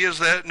also see is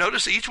that,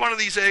 notice each one of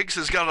these eggs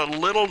has got a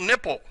little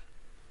nipple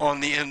on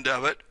the end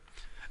of it.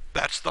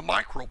 That's the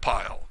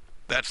micropyle.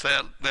 That's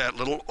that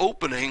little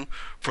opening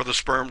for the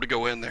sperm to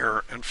go in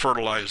there and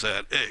fertilize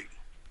that egg.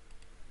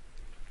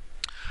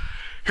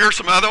 Here's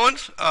some other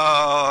ones.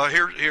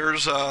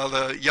 Here's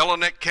the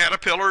yellowneck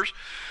caterpillars.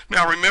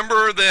 Now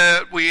remember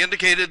that we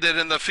indicated that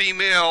in the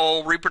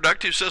female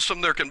reproductive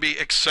system there can be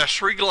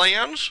accessory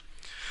glands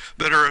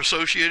that are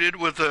associated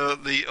with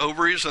the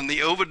ovaries and the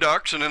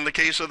oviducts, and in the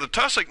case of the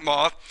tussock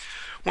moth,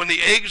 when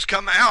the eggs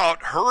come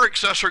out, her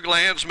accessory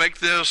glands make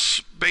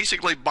this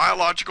basically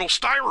biological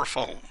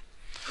styrofoam.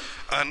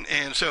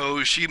 And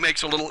so she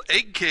makes a little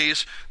egg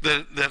case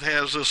that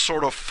has this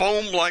sort of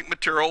foam-like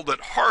material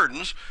that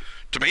hardens.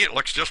 To me, it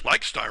looks just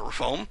like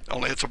styrofoam,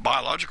 only it's a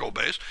biological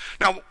base.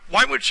 Now,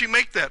 why would she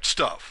make that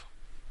stuff?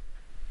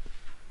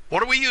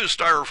 What do we use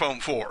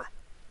styrofoam for?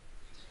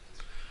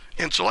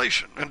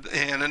 Insulation. And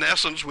in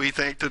essence, we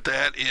think that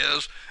that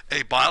is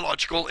a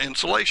biological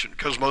insulation,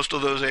 because most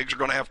of those eggs are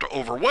going to have to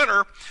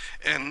overwinter,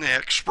 and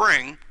next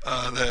spring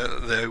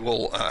they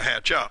will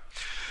hatch up.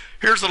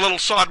 Here's the little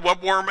sod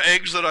webworm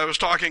eggs that I was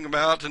talking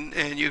about,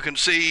 and you can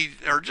see,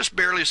 or just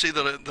barely see,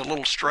 the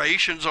little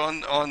striations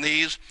on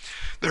these.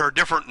 There are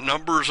different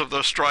numbers of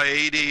the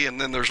striae,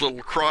 and then there's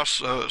little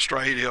cross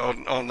striae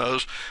on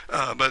those.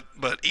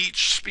 But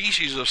each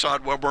species of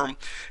sod webworm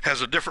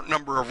has a different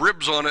number of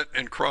ribs on it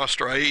and cross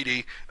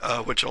striae,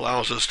 which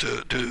allows us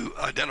to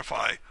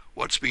identify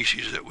what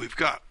species that we've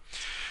got.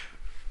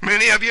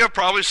 Many of you have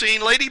probably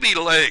seen lady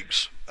beetle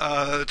eggs.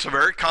 It's a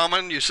very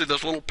common. You see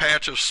this little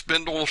patch of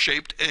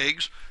spindle-shaped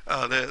eggs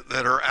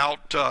that are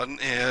out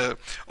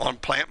on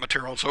plant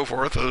material and so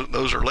forth.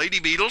 Those are lady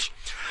beetles.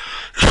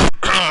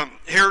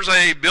 Here's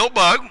a bill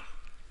bug.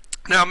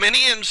 Now,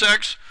 many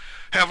insects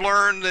have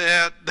learned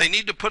that they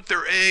need to put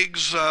their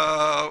eggs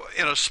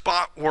in a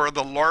spot where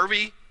the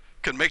larvae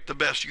can make the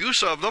best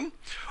use of them,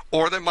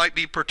 or they might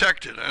be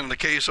protected. In the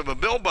case of a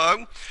bill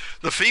bug,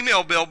 the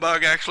female bill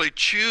bug actually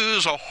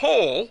chews a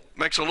hole,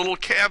 makes a little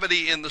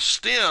cavity in the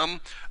stem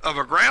of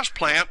a grass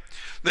plant,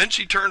 then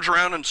she turns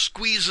around and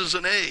squeezes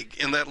an egg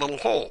in that little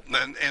hole.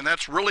 And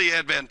that's really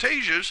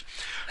advantageous.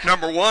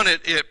 Number one,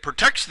 it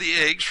protects the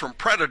eggs from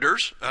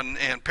predators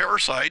and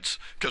parasites,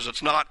 because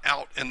it's not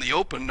out in the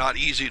open, not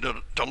easy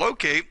to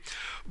locate.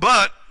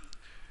 But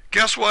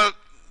guess what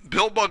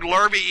bill bug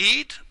larvae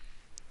eat?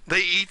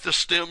 They eat the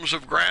stems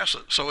of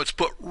grasses. So it's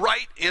put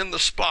right in the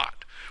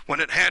spot. When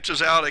it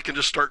hatches out, it can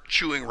just start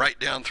chewing right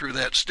down through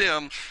that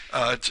stem.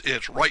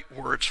 It's right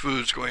where its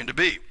food's going to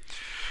be.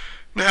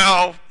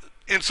 Now,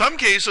 in some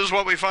cases,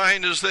 what we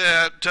find is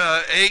that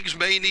eggs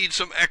may need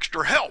some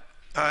extra help.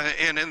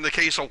 And in the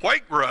case of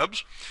white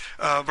grubs,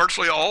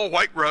 virtually all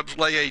white grubs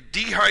lay a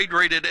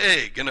dehydrated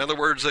egg. In other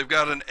words, they've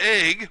got an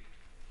egg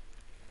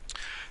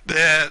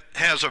that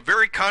has a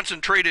very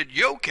concentrated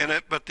yolk in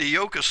it, but the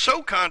yolk is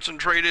so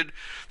concentrated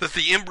that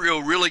the embryo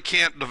really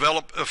can't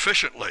develop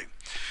efficiently.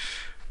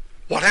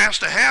 What has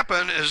to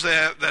happen is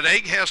that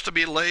egg has to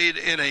be laid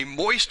in a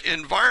moist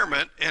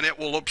environment, and it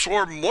will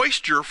absorb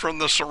moisture from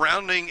the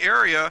surrounding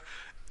area,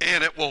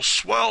 and it will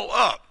swell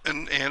up.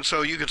 And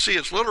so you can see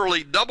it's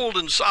literally doubled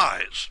in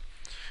size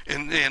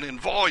and in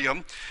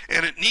volume,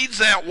 and it needs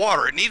that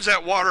water. It needs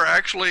that water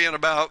actually in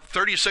about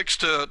 36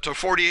 to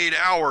 48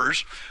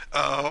 hours,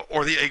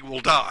 or the egg will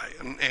die.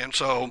 And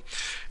so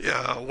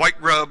white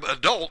grub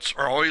adults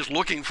are always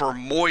looking for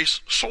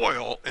moist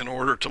soil in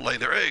order to lay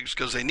their eggs,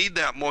 because they need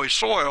that moist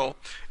soil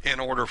in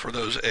order for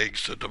those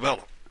eggs to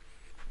develop.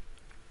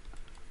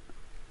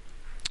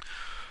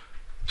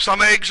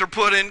 Some eggs are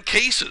put in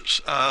cases.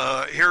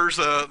 Here's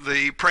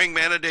the praying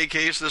manidae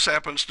case. This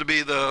happens to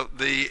be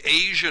the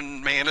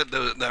Asian manid,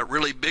 that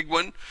really big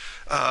one.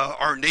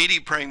 Our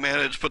native praying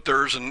manids put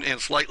theirs in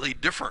slightly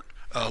different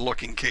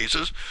looking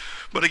cases.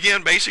 But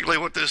again, basically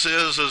what this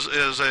is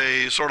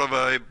a sort of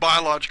a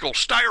biological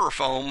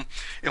styrofoam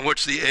in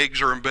which the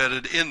eggs are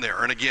embedded in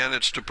there. And again,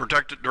 it's to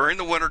protect it during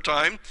the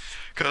wintertime,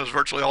 because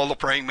virtually all the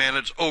praying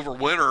manads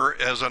overwinter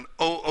as an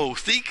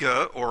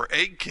ootheca, or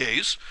egg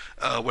case,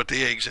 with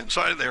the eggs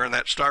inside there, and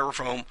that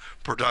styrofoam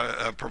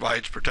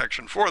provides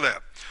protection for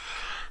that.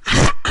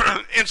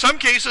 In some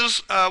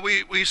cases,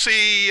 we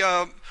see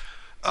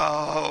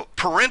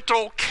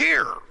parental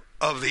care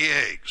of the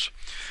eggs.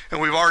 And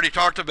we've already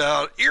talked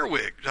about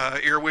earwig.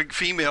 Earwig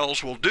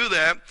females will do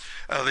that.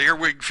 The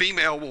earwig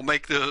female will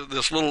make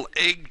this little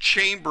egg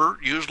chamber,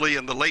 usually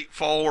in the late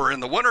fall or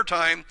in the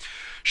wintertime.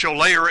 She'll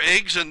lay her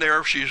eggs in there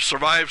if she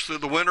survives through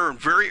the winter and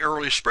very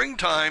early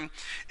springtime,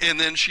 and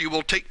then she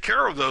will take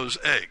care of those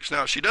eggs.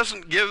 Now, she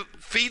doesn't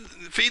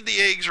feed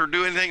the eggs or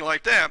do anything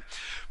like that,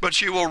 but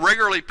she will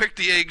regularly pick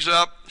the eggs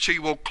up. She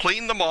will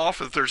clean them off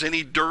if there's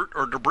any dirt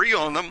or debris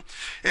on them,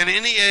 and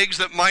any eggs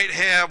that might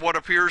have what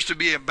appears to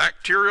be a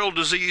bacterial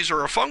disease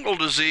or a fungal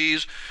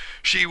disease,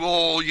 she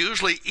will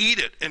usually eat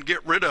it and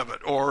get rid of it,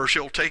 or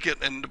she'll take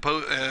it and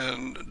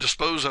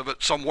dispose of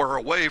it somewhere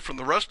away from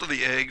the rest of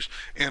the eggs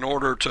in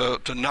order to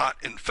not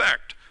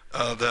infect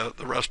the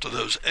rest of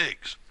those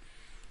eggs.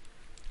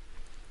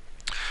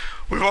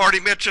 We've already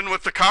mentioned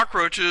with the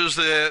cockroaches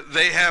that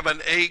they have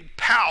an egg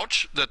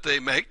pouch that they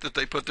make, that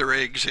they put their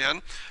eggs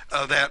in,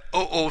 that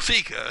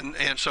ootheca.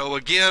 And so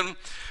again,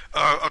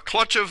 a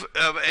clutch of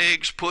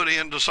eggs put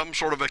into some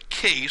sort of a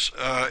case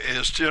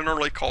is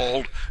generally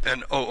called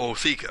an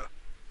ootheca.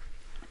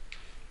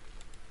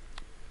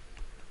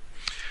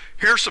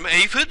 Here's some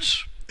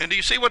aphids, and do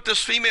you see what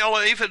this female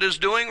aphid is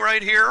doing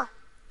right here?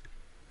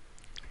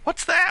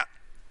 What's that?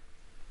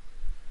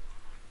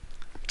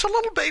 It's a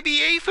little baby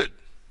aphid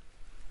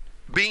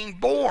being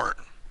born.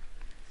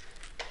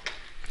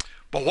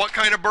 But what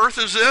kind of birth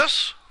is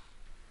this?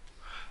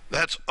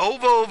 That's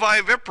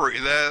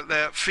ovovivipary.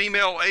 That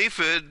female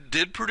aphid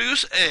did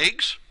produce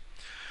eggs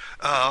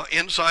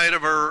inside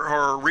of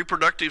her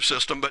reproductive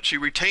system, but she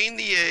retained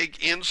the egg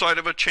inside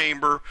of a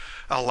chamber,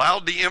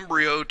 allowed the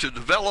embryo to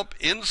develop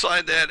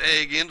inside that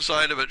egg,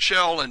 inside of its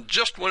shell, and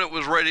just when it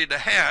was ready to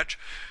hatch,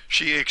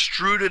 she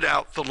extruded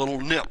out the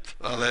little nymph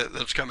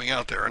that's coming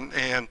out there.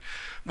 And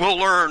we'll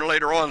learn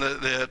later on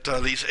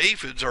that these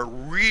aphids are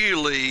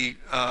really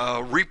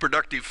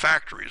reproductive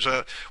factories.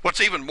 What's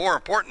even more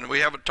important, we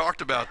haven't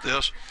talked about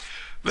this,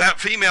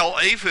 that female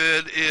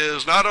aphid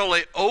is not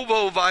only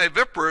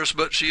ovoviviparous,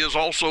 but she is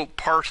also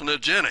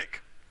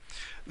parthenogenic.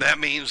 That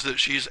means that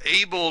she's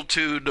able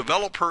to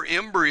develop her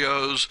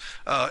embryos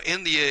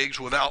in the eggs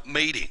without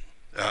mating.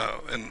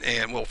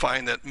 And we'll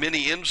find that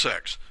many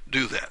insects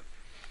do that.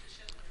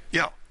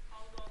 Yeah.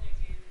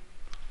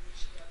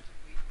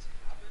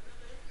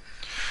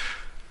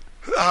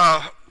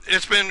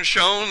 It's been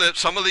shown that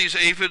some of these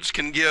aphids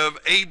can give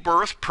a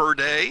birth per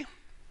day.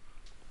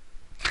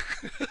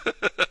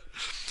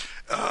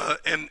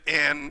 And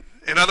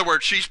in other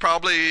words, she's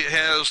probably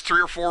has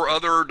 3 or 4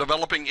 other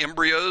developing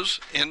embryos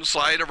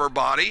inside of her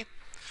body,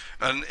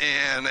 and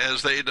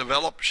as they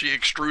develop, she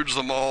extrudes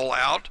them all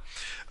out.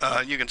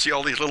 You can see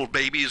all these little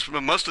babies.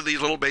 Most of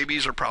these little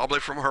babies are probably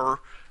from her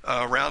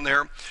around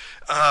there,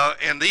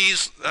 and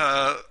these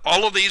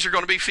all of these are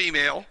going to be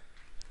female.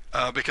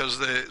 Because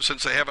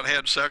since they haven't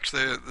had sex,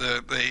 when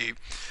they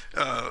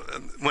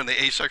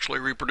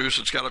asexually reproduce,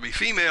 it's got to be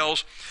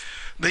females.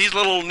 These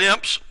little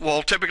nymphs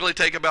will typically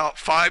take about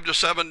 5 to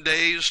 7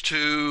 days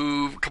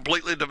to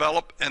completely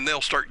develop, and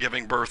they'll start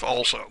giving birth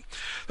also.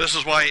 This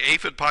is why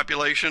aphid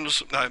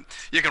populations,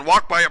 you can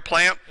walk by a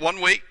plant one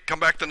week, come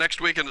back the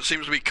next week, and it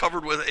seems to be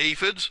covered with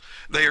aphids.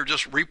 They are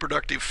just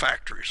reproductive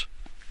factories.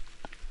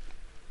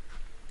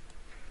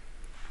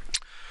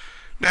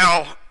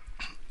 Now,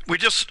 we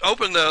just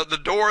opened the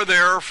door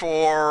there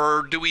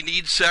for, do we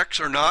need sex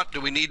or not? Do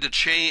we need to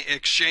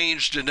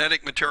exchange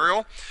genetic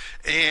material?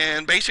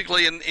 And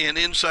basically in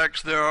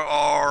insects there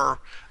are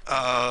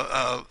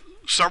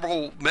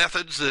several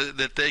methods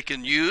that they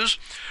can use.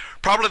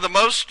 Probably the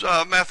most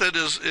method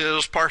is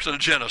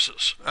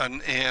parthenogenesis.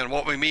 And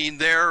what we mean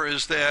there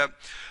is that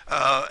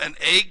an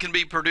egg can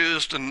be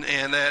produced, and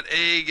that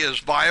egg is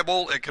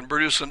viable. It can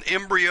produce an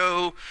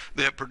embryo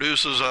that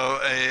produces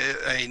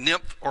a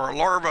nymph or a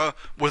larva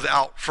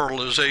without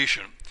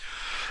fertilization.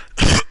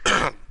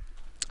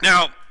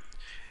 Now,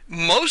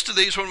 most of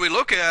these, when we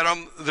look at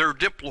them, they're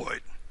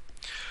diploid.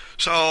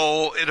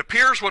 So it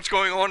appears what's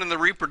going on in the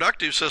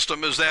reproductive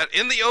system is that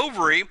in the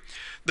ovary,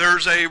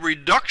 there's a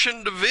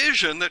reduction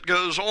division that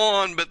goes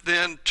on, but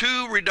then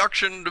 2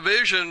 reduction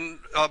division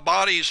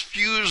bodies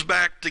fuse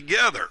back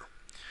together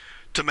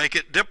to make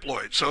it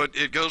diploid. So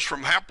it goes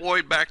from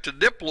haploid back to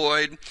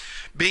diploid.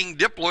 Being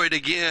diploid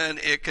again,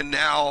 it can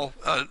now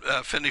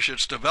finish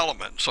its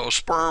development. So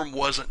sperm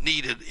wasn't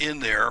needed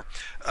in there,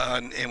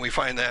 and we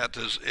find that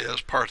as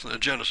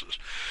parthenogenesis.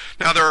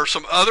 Now there are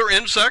some other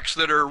insects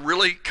that are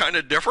really kind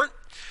of different.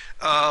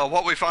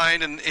 What we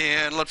find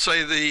in let's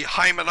say the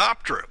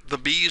Hymenoptera, the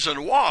bees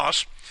and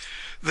wasps,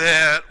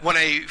 that when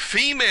a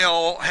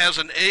female has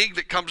an egg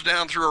that comes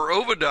down through her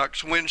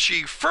oviducts, when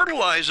she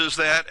fertilizes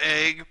that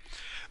egg,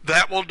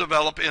 that will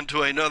develop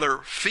into another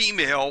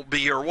female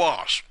bee or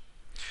wasp.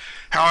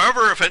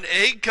 However, if an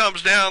egg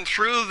comes down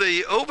through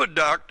the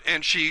oviduct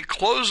and she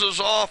closes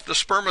off the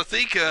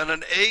spermatheca and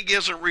an egg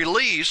isn't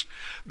released,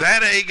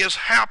 that egg is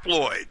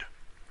haploid.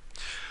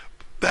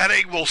 That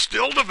egg will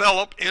still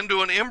develop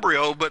into an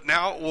embryo, but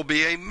now it will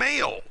be a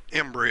male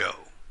embryo.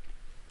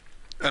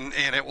 And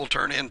it will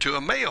turn into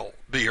a male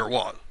bee or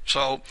wasp.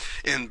 So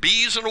in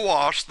bees and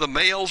wasps, the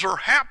males are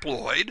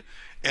haploid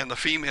and the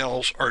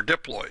females are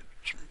diploid.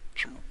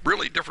 Some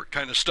really different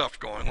kind of stuff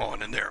going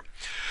on in there.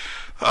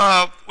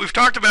 We've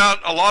talked about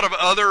a lot of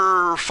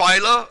other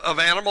phyla of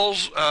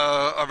animals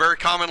are very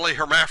commonly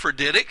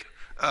hermaphroditic.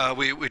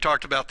 We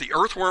talked about the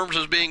earthworms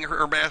as being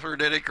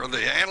hermaphroditic, or the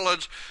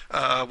annelids.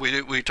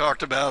 We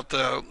talked about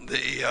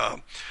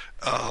the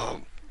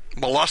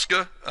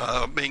mollusca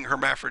being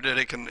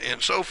hermaphroditic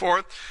and so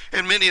forth.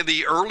 And many of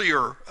the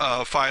earlier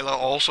phyla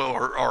also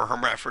are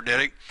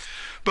hermaphroditic.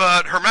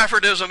 But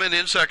hermaphrodism in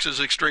insects is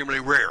extremely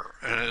rare.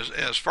 And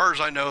as far as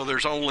I know,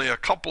 there's only a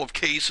couple of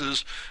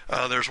cases.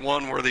 There's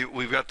one where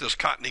we've got this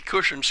cottony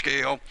cushion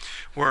scale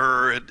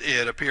where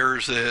it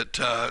appears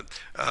that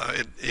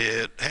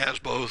it has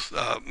both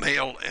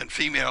male and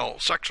female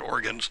sex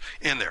organs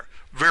in there.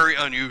 Very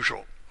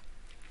unusual.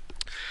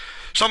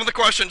 Some of the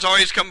questions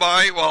always come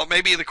by, well,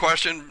 maybe the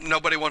question,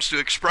 nobody wants to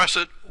express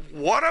it.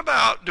 What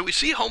about, do we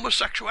see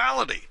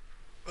homosexuality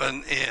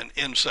in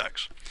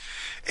insects?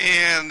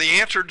 And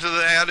the answer to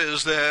that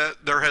is that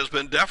there has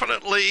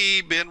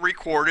definitely been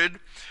recorded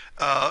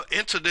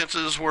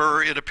incidences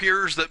where it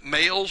appears that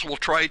males will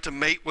try to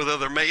mate with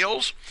other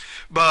males,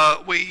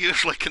 but we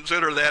usually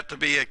consider that to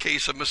be a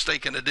case of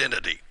mistaken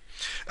identity.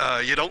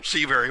 You don't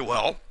see very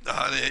well.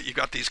 You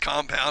got these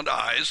compound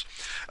eyes,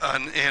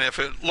 and if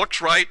it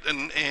looks right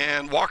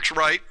and walks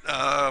right,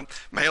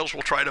 males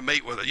will try to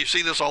mate with it. You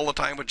see this all the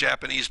time with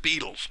Japanese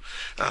beetles.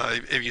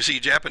 If you see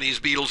Japanese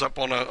beetles up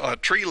on a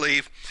tree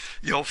leaf,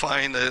 you'll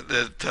find that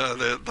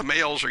the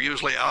males are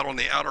usually out on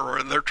the outer,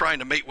 and they're trying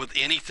to mate with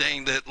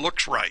anything that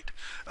looks right.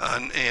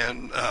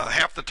 And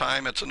half the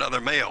time it's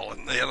another male,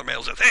 and the other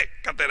male says, "Hey,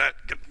 cut that out,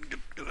 get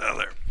out of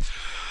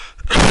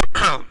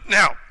there."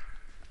 Now,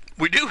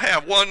 we do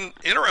have one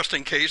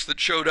interesting case that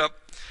showed up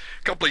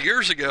a couple of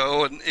years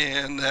ago,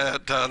 and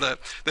that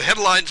the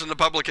headlines in the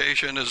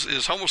publication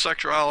is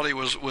homosexuality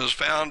was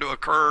found to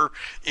occur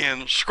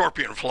in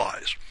scorpion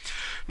flies.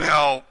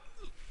 Now,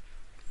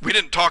 we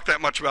didn't talk that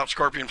much about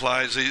scorpion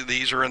flies.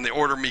 These are in the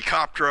order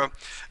Mecoptera.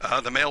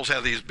 The males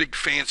have these big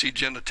fancy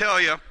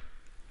genitalia,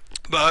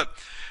 but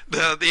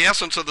the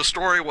essence of the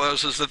story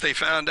is that they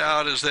found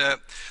out is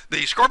that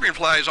the scorpion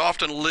flies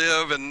often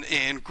live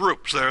in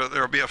groups. There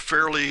will be a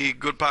fairly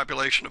good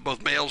population of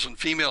both males and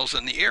females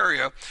in the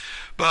area,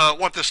 but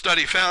what the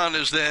study found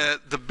is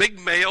that the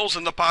big males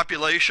in the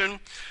population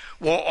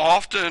will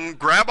often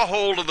grab a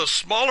hold of the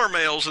smaller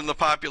males in the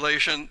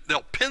population.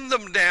 They'll pin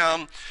them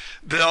down.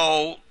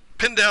 They'll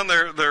pin down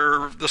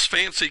this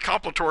fancy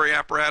copulatory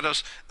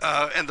apparatus,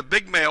 and the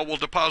big male will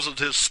deposit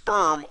his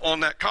sperm on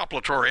that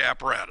copulatory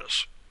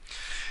apparatus.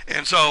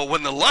 And so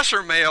when the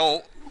lesser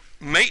male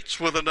mates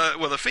with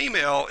a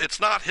female, it's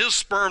not his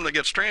sperm that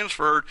gets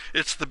transferred,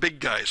 it's the big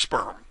guy's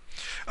sperm.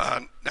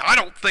 Now, I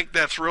don't think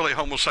that's really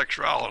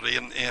homosexuality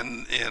in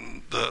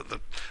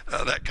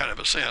that kind of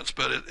a sense,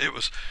 but it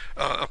was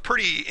a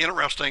pretty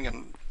interesting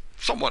and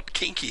somewhat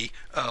kinky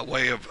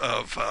way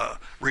of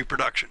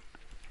reproduction.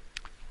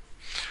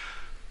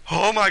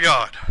 Oh my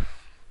God.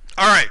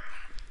 All right.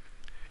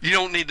 You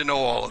don't need to know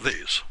all of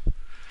these,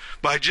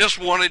 but I just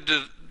wanted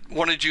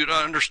you to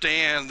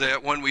understand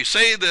that when we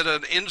say that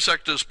an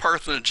insect is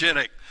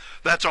parthenogenic,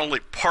 that's only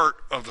part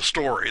of the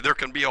story. There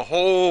can be a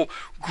whole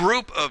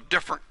group of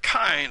different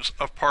kinds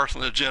of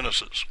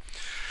parthenogenesis.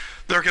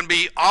 There can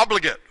be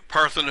obligate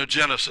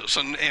parthenogenesis,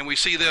 and we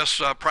see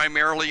this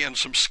primarily in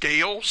some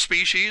scale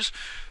species.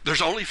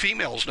 There's only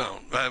females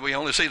known. We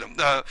only see them.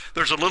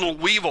 There's a little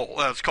weevil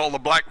that's called the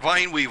black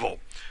vine weevil.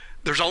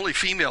 There's only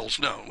females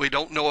known. We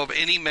don't know of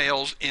any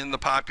males in the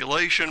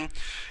population.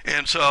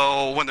 And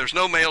so when there's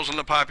no males in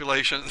the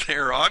population,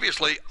 they're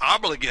obviously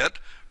obligate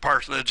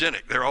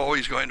parthenogenic. They're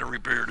always going to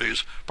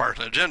reproduce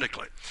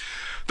parthenogenically.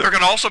 There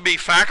can also be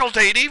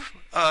facultative,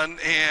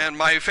 and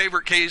my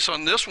favorite case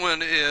on this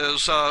one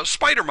is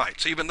spider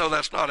mites. Even though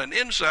that's not an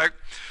insect,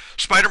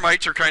 spider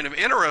mites are kind of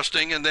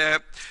interesting in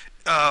that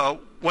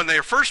when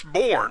they're first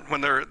born,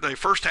 when they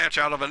first hatch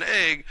out of an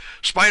egg,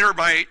 spider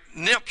mite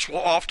nymphs will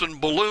often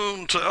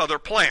balloon to other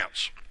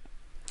plants.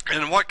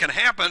 And what can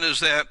happen is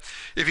that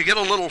if you get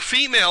a little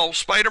female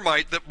spider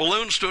mite that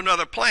balloons to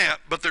another plant,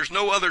 but there's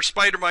no other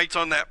spider mites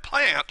on that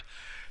plant,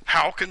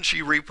 how can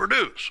she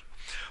reproduce?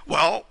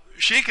 Well,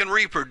 she can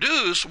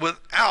reproduce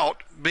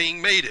without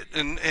being mated.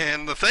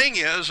 And the thing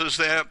is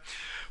that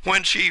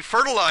when she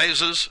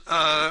fertilizes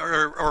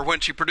or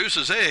when she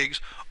produces eggs,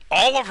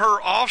 all of her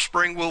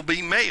offspring will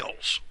be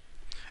males.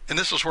 And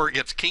this is where it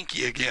gets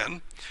kinky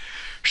again.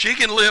 she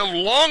can live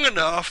long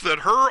enough that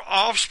her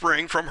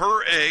offspring from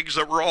her eggs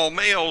that were all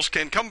males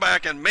can come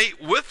back and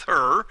mate with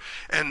her,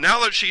 and now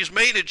that she's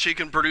mated, she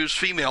can produce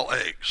female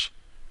eggs.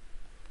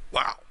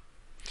 Wow.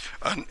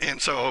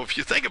 And so if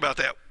you think about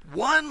that,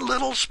 one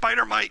little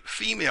spider mite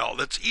female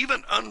that's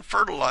even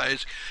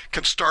unfertilized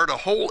can start a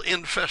whole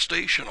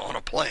infestation on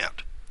a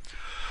plant.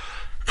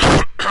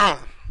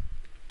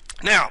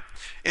 Now,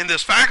 in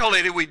this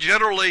faculty, we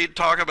generally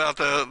talk about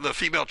the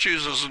female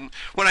chooses, and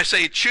when I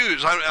say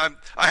choose,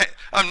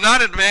 I'm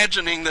not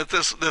imagining that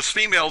this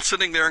female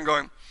sitting there and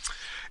going,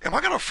 am I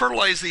going to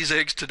fertilize these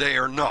eggs today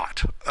or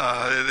not?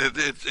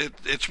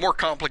 It's more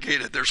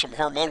complicated. There's some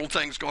hormonal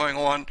things going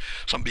on,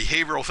 some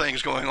behavioral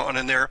things going on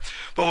in there.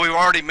 But we've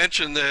already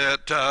mentioned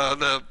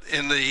that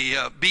in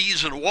the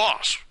bees and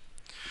wasps,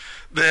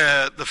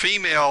 that the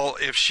female,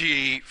 if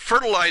she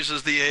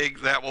fertilizes the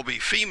egg, that will be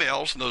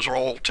females, and those are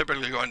all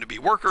typically going to be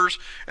workers,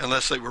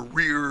 unless they were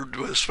reared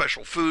with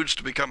special foods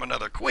to become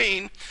another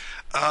queen,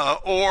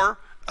 or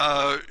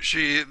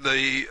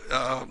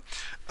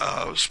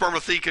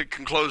spermatheca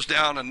can close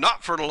down and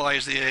not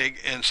fertilize the egg,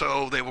 and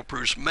so they will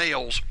produce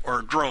males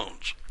or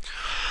drones.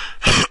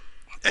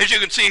 As you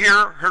can see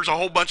here, here's a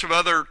whole bunch of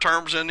other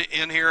terms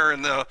in here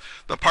in the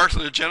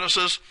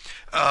parthenogenesis.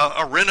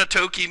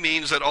 Arenatoky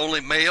means that only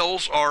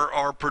males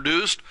are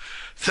produced.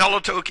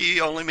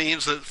 Thelatoky only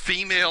means that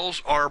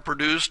females are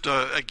produced,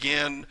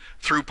 again,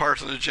 through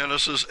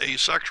parthenogenesis,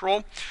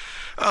 asexual.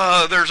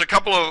 There's a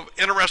couple of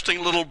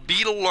interesting little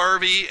beetle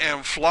larvae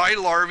and fly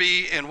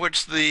larvae in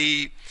which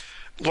the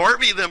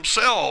larvae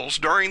themselves,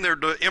 during their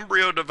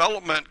embryo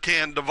development,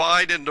 can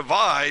divide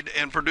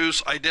and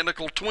produce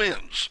identical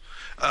twins.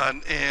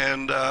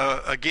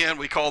 Again,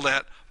 we call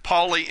that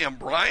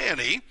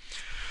polyembryony.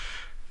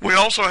 We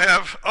also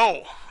have,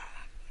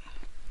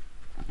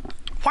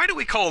 why do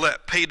we call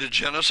that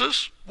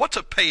paidogenesis? What's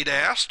a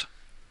paidast?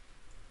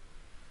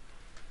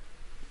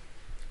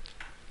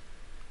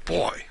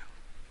 Boy,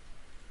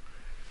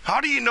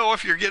 how do you know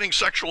if you're getting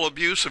sexual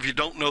abuse if you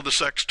don't know the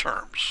sex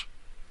terms?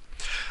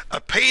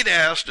 A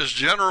paidast is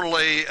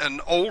generally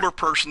an older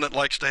person that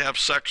likes to have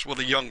sex with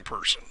a young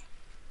person.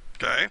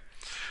 Okay?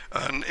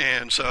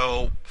 And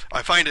so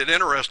I find it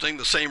interesting,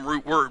 the same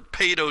root word,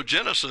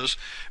 paidogenesis,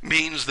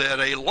 means that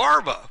a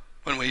larva,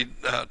 when we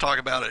talk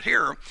about it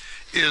here,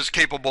 is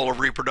capable of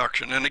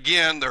reproduction. And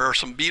again, there are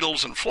some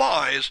beetles and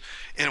flies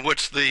in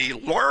which the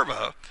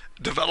larva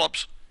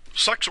develops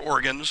sex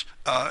organs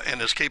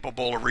and is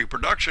capable of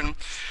reproduction.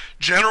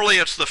 Generally,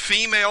 it's the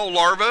female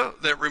larva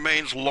that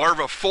remains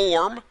larva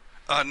form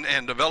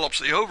and develops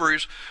the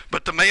ovaries,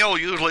 but the male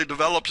usually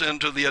develops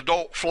into the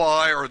adult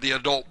fly or the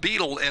adult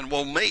beetle and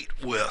will mate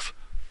with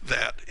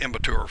that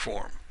immature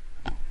form.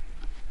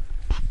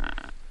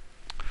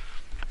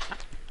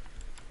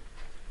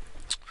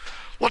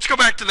 Let's go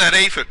back to that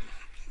aphid.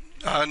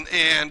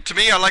 And to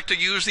me, I like to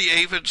use the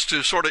aphids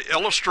to sort of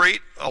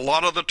illustrate a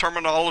lot of the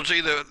terminology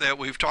that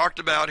we've talked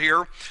about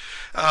here.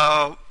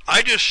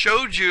 I just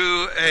showed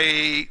you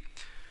a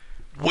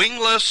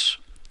wingless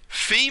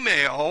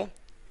female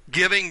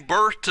giving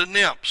birth to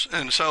nymphs,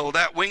 and so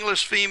that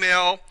wingless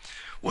female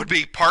would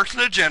be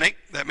parthenogenic.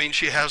 That means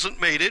she hasn't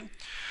mated.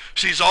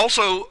 She's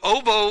also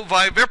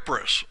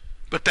ovoviviparous,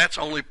 but that's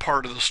only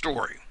part of the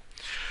story.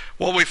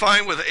 What we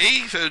find with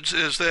aphids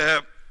is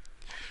that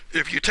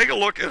if you take a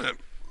look at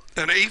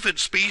an aphid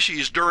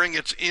species during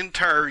its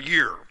entire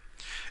year,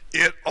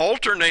 it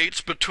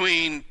alternates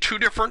between two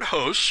different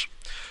hosts.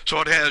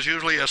 So it has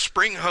usually a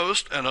spring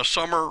host and a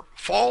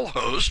summer-fall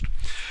host.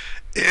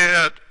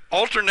 It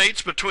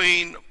alternates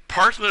between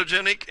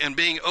parthenogenic and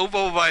being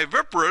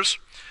ovoviviparous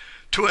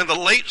to, in the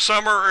late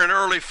summer and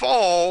early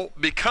fall,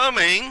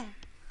 becoming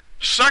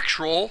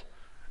sexual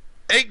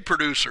egg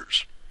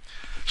producers.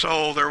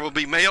 So there will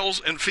be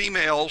males and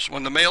females.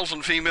 When the males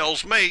and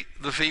females mate,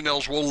 the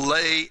females will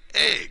lay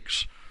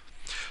eggs.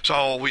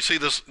 So we see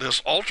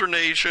this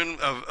alternation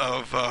of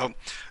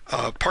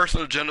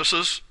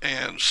parthenogenesis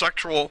and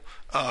sexual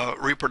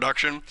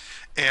reproduction,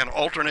 and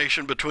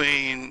alternation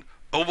between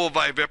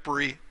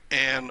ovovivipary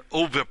and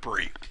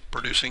ovipary,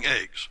 producing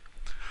eggs.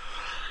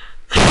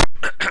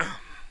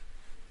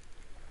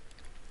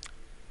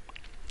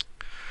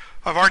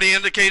 I've already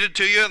indicated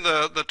to you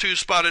the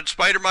two-spotted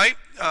spider mite.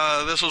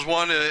 This is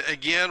one,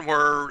 again,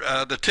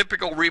 where the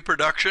typical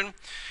reproduction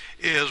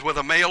is with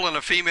a male and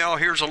a female.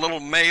 Here's a little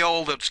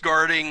male that's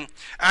guarding.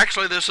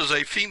 Actually, this is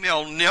a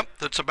female nymph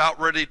that's about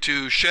ready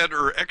to shed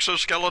her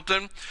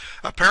exoskeleton.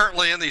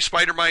 Apparently, in these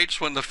spider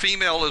mites, when the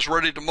female is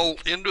ready to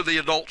molt into the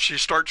adult, she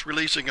starts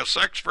releasing a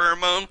sex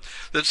pheromone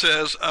that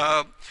says,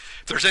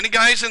 if there's any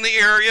guys in the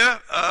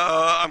area,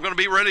 I'm going to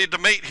be ready to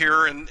mate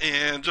here in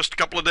just a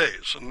couple of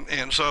days.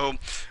 And so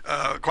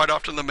quite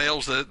often the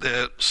males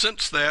that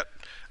sense that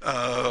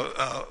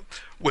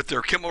with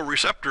their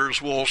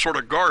chemoreceptors will sort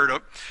of guard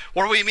it.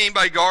 What do we mean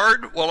by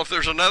guard? Well, if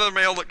there's another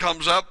male that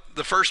comes up,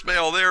 the first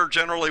male there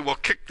generally will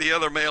kick the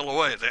other male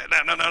away. Say,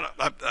 no,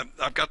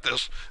 I've got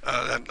this.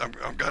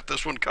 I've got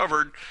this one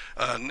covered.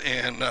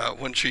 And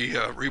when she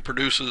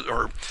reproduces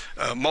or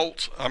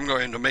molts, I'm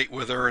going to mate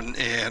with her,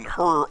 and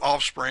her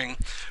offspring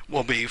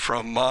will be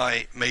from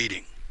my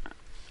mating.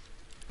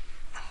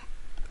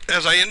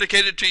 As I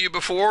indicated to you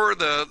before,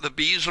 the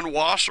bees and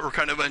wasps are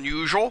kind of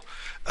unusual,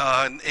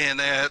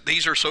 and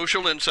these are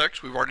social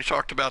insects. We've already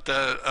talked about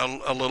that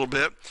a little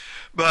bit.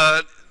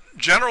 But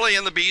generally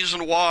in the bees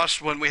and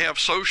wasps, when we have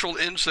social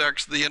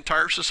insects, the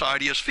entire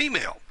society is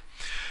female.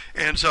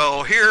 And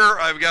so here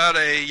I've got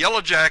a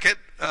yellow jacket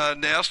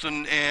nest,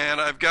 and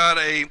I've got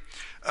a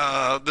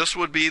this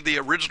would be the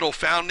original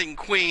founding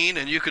queen,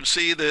 and you can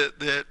see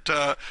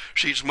that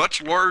she's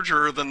much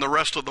larger than the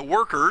rest of the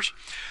workers.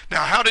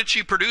 Now, how did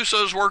she produce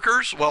those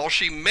workers? Well,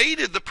 she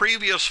mated the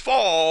previous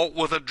fall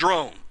with a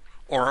drone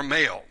or a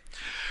male.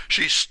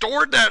 She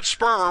stored that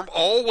sperm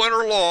all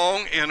winter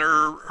long in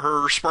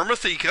her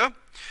spermatheca.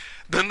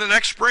 Then the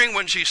next spring,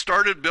 when she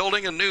started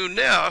building a new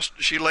nest,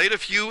 she laid a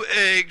few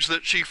eggs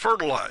that she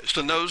fertilized,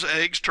 and those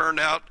eggs turned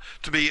out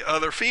to be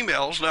other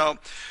females. Now,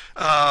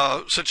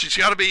 since she's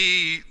got to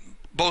be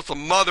both a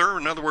mother,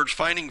 in other words,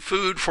 finding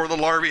food for the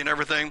larvae and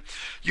everything,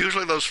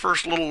 usually those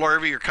first little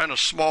larvae are kind of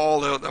small.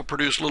 They'll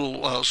produce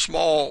little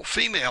small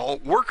female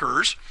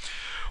workers.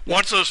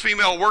 Once those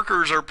female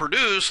workers are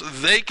produced,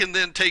 they can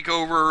then take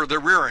over the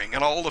rearing,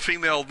 and all the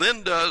female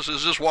then does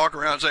is just walk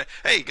around and say,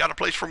 hey, got a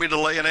place for me to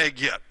lay an egg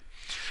yet?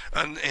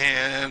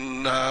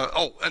 And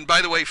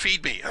by the way,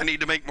 feed me. I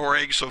need to make more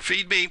eggs, so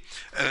feed me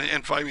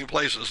and find me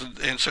places.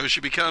 And so she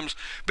becomes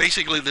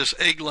basically this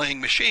egg-laying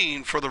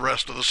machine for the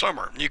rest of the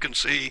summer. You can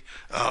see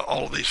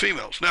all of these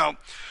females. Now,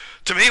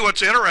 to me,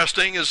 what's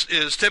interesting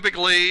is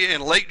typically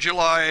in late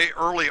July,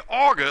 early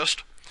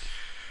August,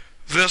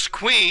 this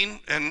queen,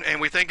 and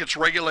we think it's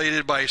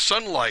regulated by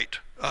sunlight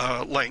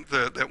length,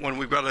 that when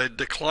we've got a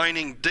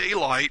declining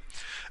daylight,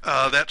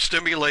 that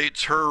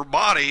stimulates her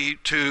body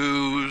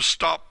to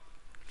stop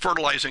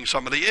fertilizing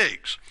some of the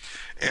eggs.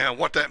 And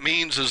what that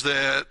means is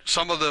that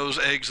some of those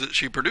eggs that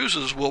she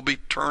produces will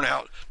turn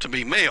out to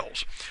be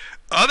males.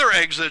 Other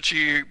eggs that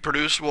she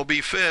produces will be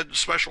fed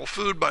special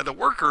food by the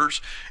workers,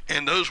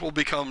 and those will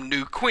become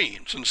new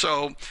queens. And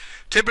so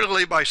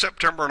typically by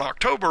September and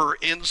October,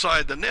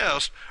 inside the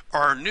nest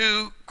are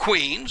new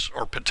queens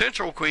or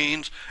potential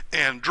queens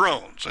and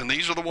drones. And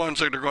these are the ones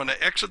that are going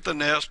to exit the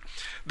nest.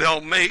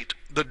 They'll mate.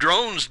 The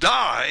drones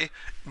die,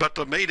 but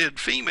the mated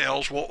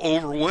females will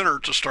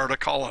overwinter to start a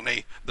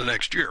colony the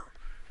next year.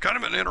 Kind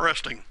of an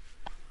interesting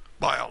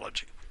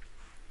biology.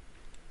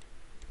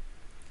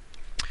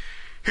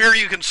 Here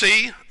you can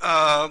see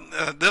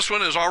this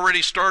one has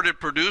already started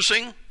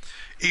producing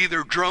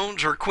either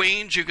drones or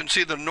queens. You can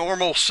see the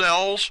normal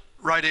cells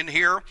right in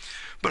here,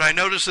 but I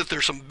notice that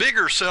there's some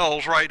bigger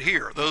cells right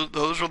here.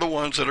 Those are the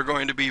ones that are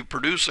going to be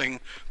producing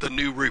the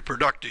new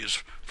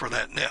reproductives for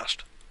that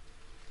nest.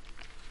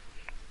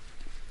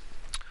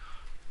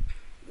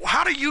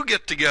 How do you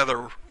get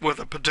together with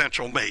a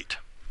potential mate?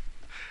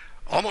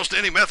 Almost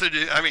any method.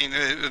 I mean,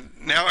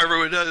 now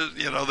everyone does.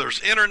 You know, there's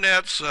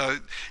internets.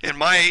 In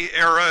my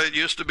era, it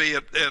used to be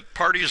at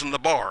parties in the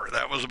bar.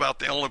 That was about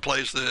the only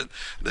place that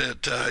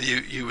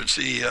you would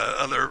see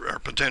other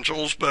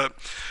potentials. But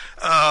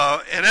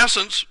in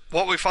essence,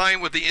 what we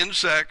find with the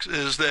insects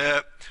is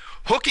that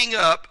hooking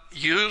up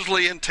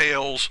usually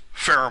entails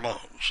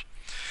pheromones.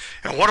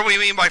 And what do we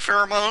mean by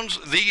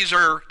pheromones? These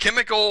are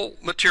chemical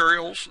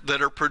materials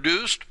that are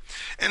produced,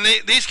 and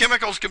these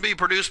chemicals can be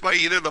produced by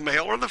either the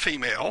male or the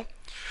female.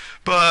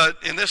 But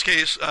in this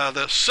case,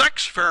 the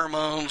sex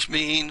pheromones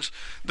means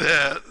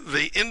that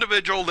the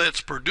individual that's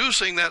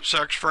producing that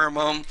sex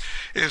pheromone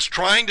is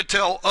trying to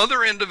tell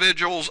other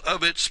individuals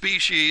of its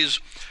species,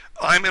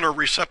 I'm in a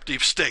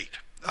receptive state.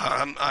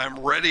 I'm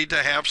ready to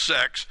have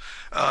sex.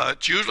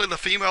 It's usually the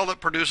female that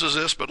produces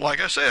this, but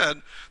like I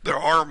said, there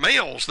are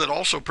males that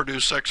also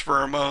produce sex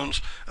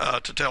pheromones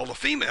to tell the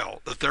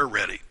female that they're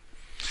ready.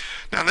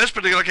 Now in this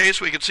particular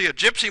case, we can see a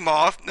gypsy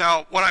moth.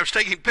 Now when I was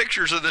taking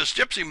pictures of this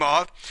gypsy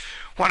moth,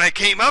 when I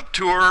came up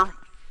to her,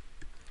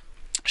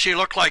 she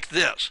looked like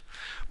this.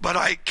 But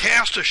I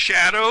cast a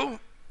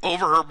shadow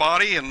over her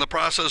body in the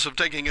process of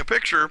taking a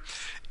picture,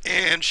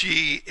 and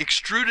she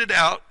extruded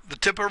out the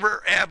tip of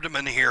her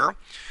abdomen here.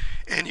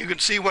 And you can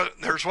see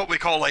there's what we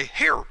call a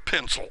hair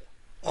pencil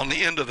on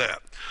the end of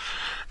that.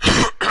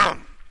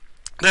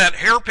 That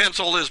hair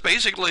pencil is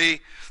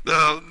basically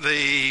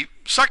the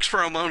sex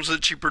pheromones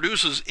that she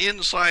produces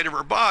inside of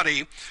her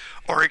body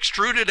are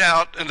extruded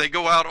out, and they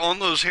go out on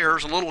those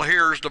hairs, and little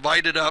hairs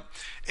divided up,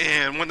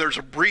 and when there's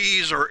a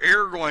breeze or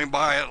air going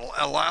by, it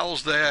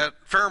allows that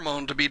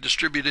pheromone to be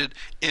distributed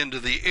into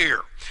the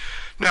air.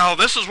 Now,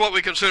 this is what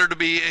we consider to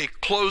be a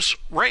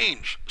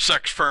close-range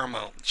sex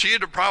pheromone. She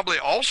had probably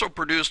also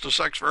produced a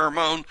sex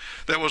pheromone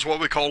that was what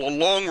we call a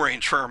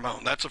long-range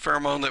pheromone. That's a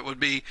pheromone that would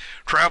be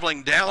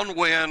traveling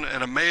downwind,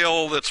 and a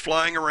male that's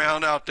flying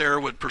around out there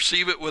would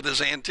perceive it with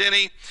his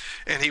antennae,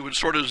 and he would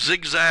sort of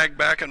zigzag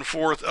back and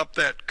forth up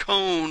that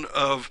cone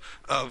of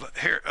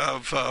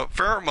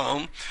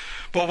pheromone.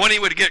 But when he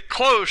would get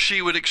close,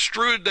 she would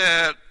extrude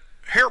that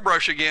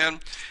hairbrush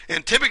again,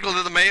 and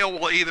typically the male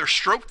will either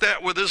stroke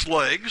that with his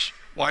legs.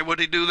 Why would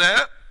he do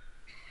that?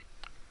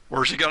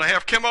 Where's he going to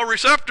have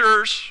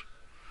chemoreceptors?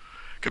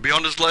 Could be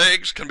on his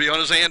legs, can be on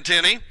his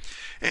antennae.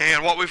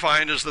 And what we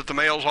find is that the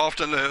males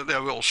often they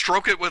will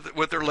stroke it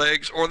with their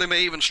legs, or they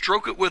may even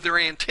stroke it with their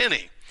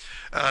antennae.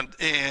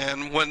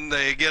 And when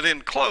they get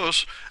in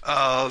close,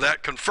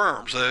 that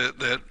confirms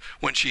that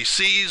when she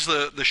sees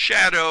the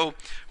shadow,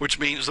 which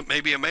means that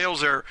maybe a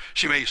male's there,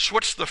 she may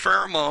switch the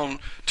pheromone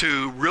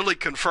to really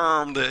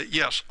confirm that,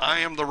 yes, I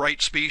am the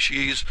right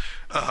species,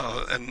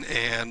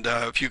 and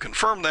if you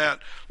confirm that,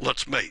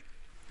 let's mate.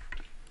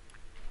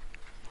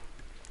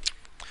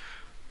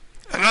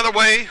 Another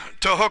way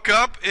to hook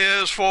up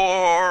is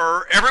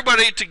for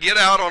everybody to get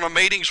out on a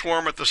mating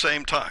swarm at the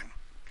same time.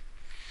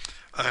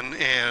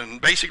 And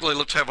basically,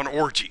 let's have an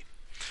orgy.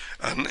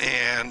 And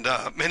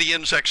many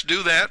insects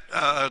do that.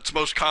 It's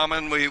most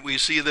common. We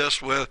see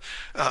this with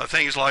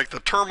things like the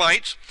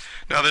termites.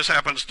 Now, this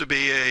happens to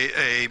be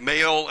a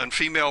male and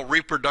female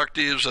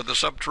reproductives of the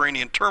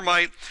subterranean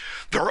termite.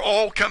 They're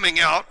all coming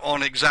out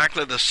on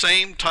exactly the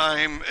same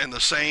time and the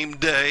same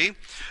day.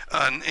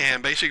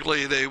 And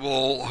basically, they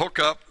will hook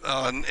up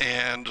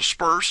and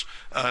disperse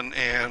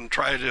and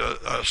try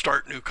to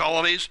start new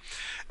colonies.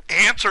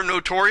 Ants are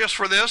notorious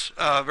for this.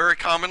 Very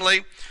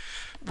commonly,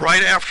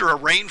 right after a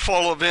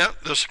rainfall event,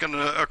 this can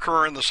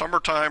occur in the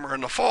summertime or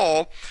in the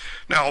fall.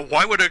 Now,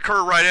 why would it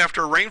occur right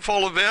after a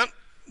rainfall event?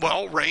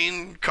 Well,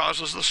 rain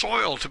causes the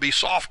soil to be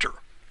softer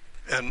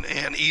and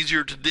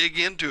easier to dig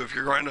into if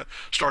you're going to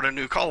start a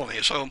new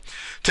colony. So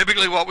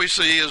typically what we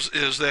see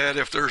is that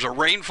if there's a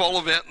rainfall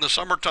event in the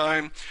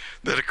summertime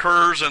that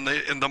occurs in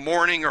the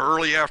morning or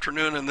early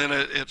afternoon, and then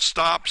it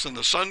stops and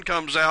the sun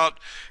comes out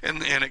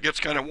and it gets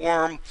kind of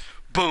warm,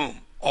 boom,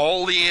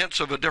 all the ants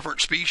of a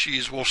different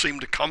species will seem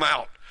to come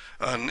out.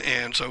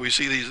 And so we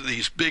see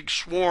these big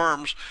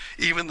swarms,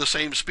 even the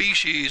same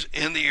species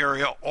in the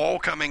area, all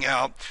coming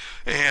out.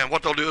 And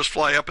what they'll do is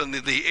fly up in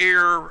the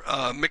air,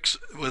 mix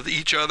with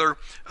each other,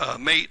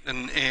 mate,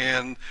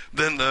 and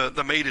then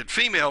the mated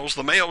females,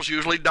 the males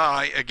usually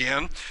die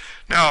again.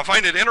 Now, I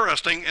find it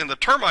interesting, in the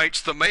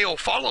termites, the male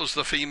follows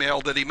the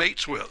female that he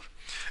mates with.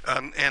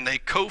 And they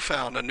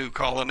co-found a new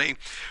colony.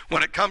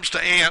 When it comes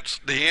to ants,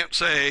 the ants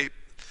say,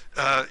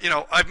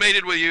 I've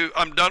mated with you,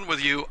 I'm done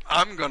with you,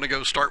 I'm going to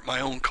go start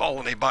my own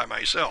colony by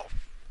myself.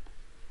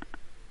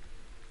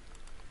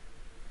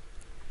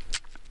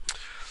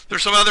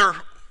 There's some other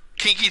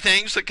kinky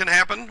things that can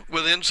happen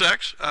with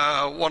insects.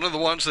 One of the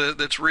ones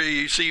that's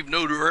received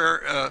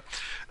notoriety,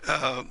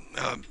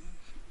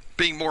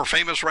 being more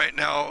famous right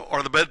now,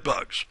 are the bed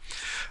bugs.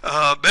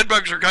 Bed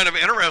bugs are kind of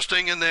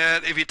interesting in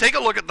that if you take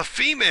a look at the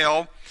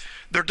female,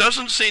 there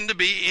doesn't seem to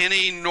be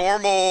any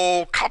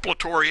normal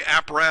copulatory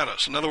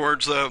apparatus. In other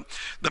words, the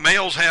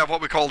males have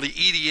what we call the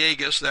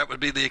ediogus, that would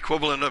be the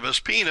equivalent of his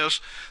penis,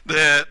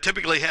 that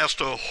typically has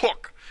to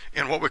hook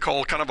in what we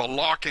call kind of a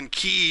lock and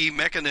key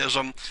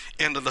mechanism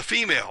into the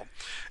female.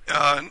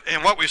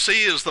 And what we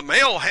see is the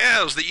male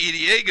has the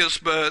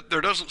ediogus, but there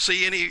doesn't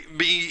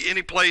be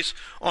any place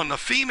on the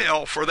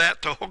female for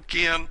that to hook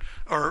in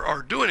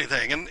or do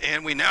anything.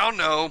 And we now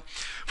know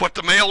what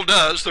the male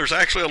does. There's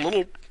actually a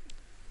little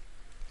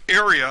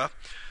area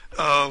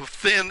of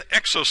thin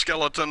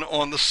exoskeleton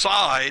on the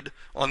side,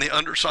 on the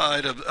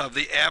underside of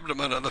the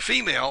abdomen of the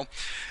female.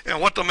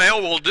 And what the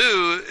male will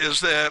do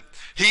is that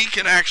he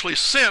can actually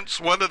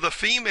sense whether the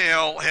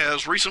female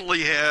has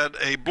recently had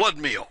a blood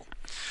meal.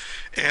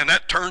 And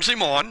that turns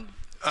him on,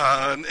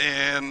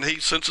 and he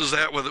senses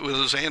that with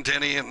his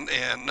antennae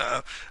and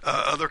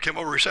other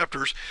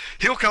chemoreceptors.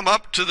 He'll come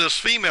up to this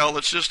female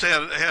that's just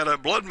had a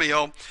blood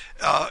meal,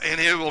 and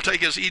he will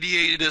take his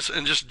ediogus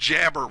and just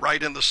jab her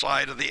right in the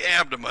side of the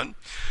abdomen.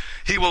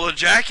 He will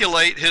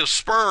ejaculate his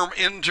sperm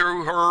into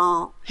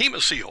her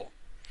hemocoel,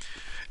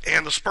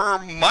 and the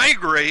sperm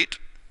migrate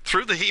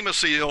through the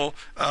hemocoel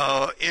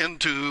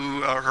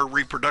into her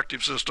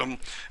reproductive system,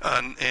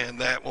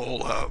 and that will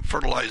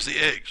fertilize the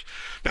eggs.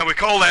 Now, we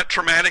call that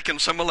traumatic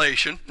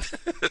insemination,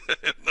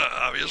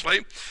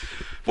 obviously.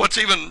 What's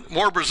even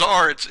more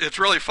bizarre, it's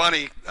really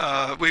funny.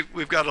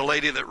 We've got a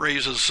lady that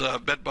raises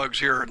bed bugs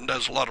here and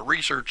does a lot of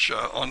research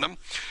on them.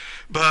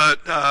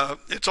 But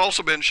it's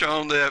also been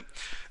shown that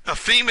a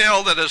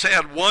female that has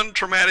had one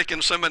traumatic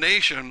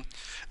insemination,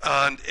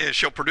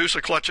 she'll produce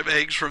a clutch of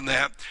eggs from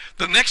that.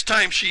 The next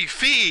time she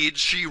feeds,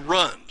 she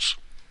runs.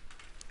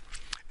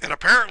 And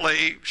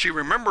apparently she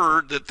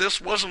remembered that this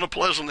wasn't a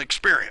pleasant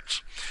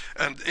experience.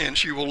 And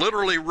she will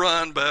literally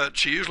run, but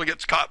she usually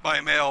gets caught by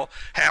a male,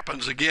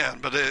 happens again.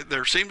 But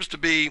there seems to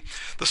be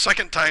the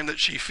second time that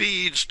she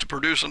feeds to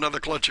produce another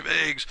clutch of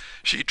eggs,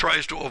 she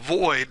tries to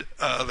avoid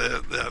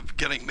the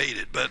getting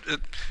mated, but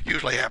it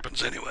usually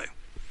happens anyway.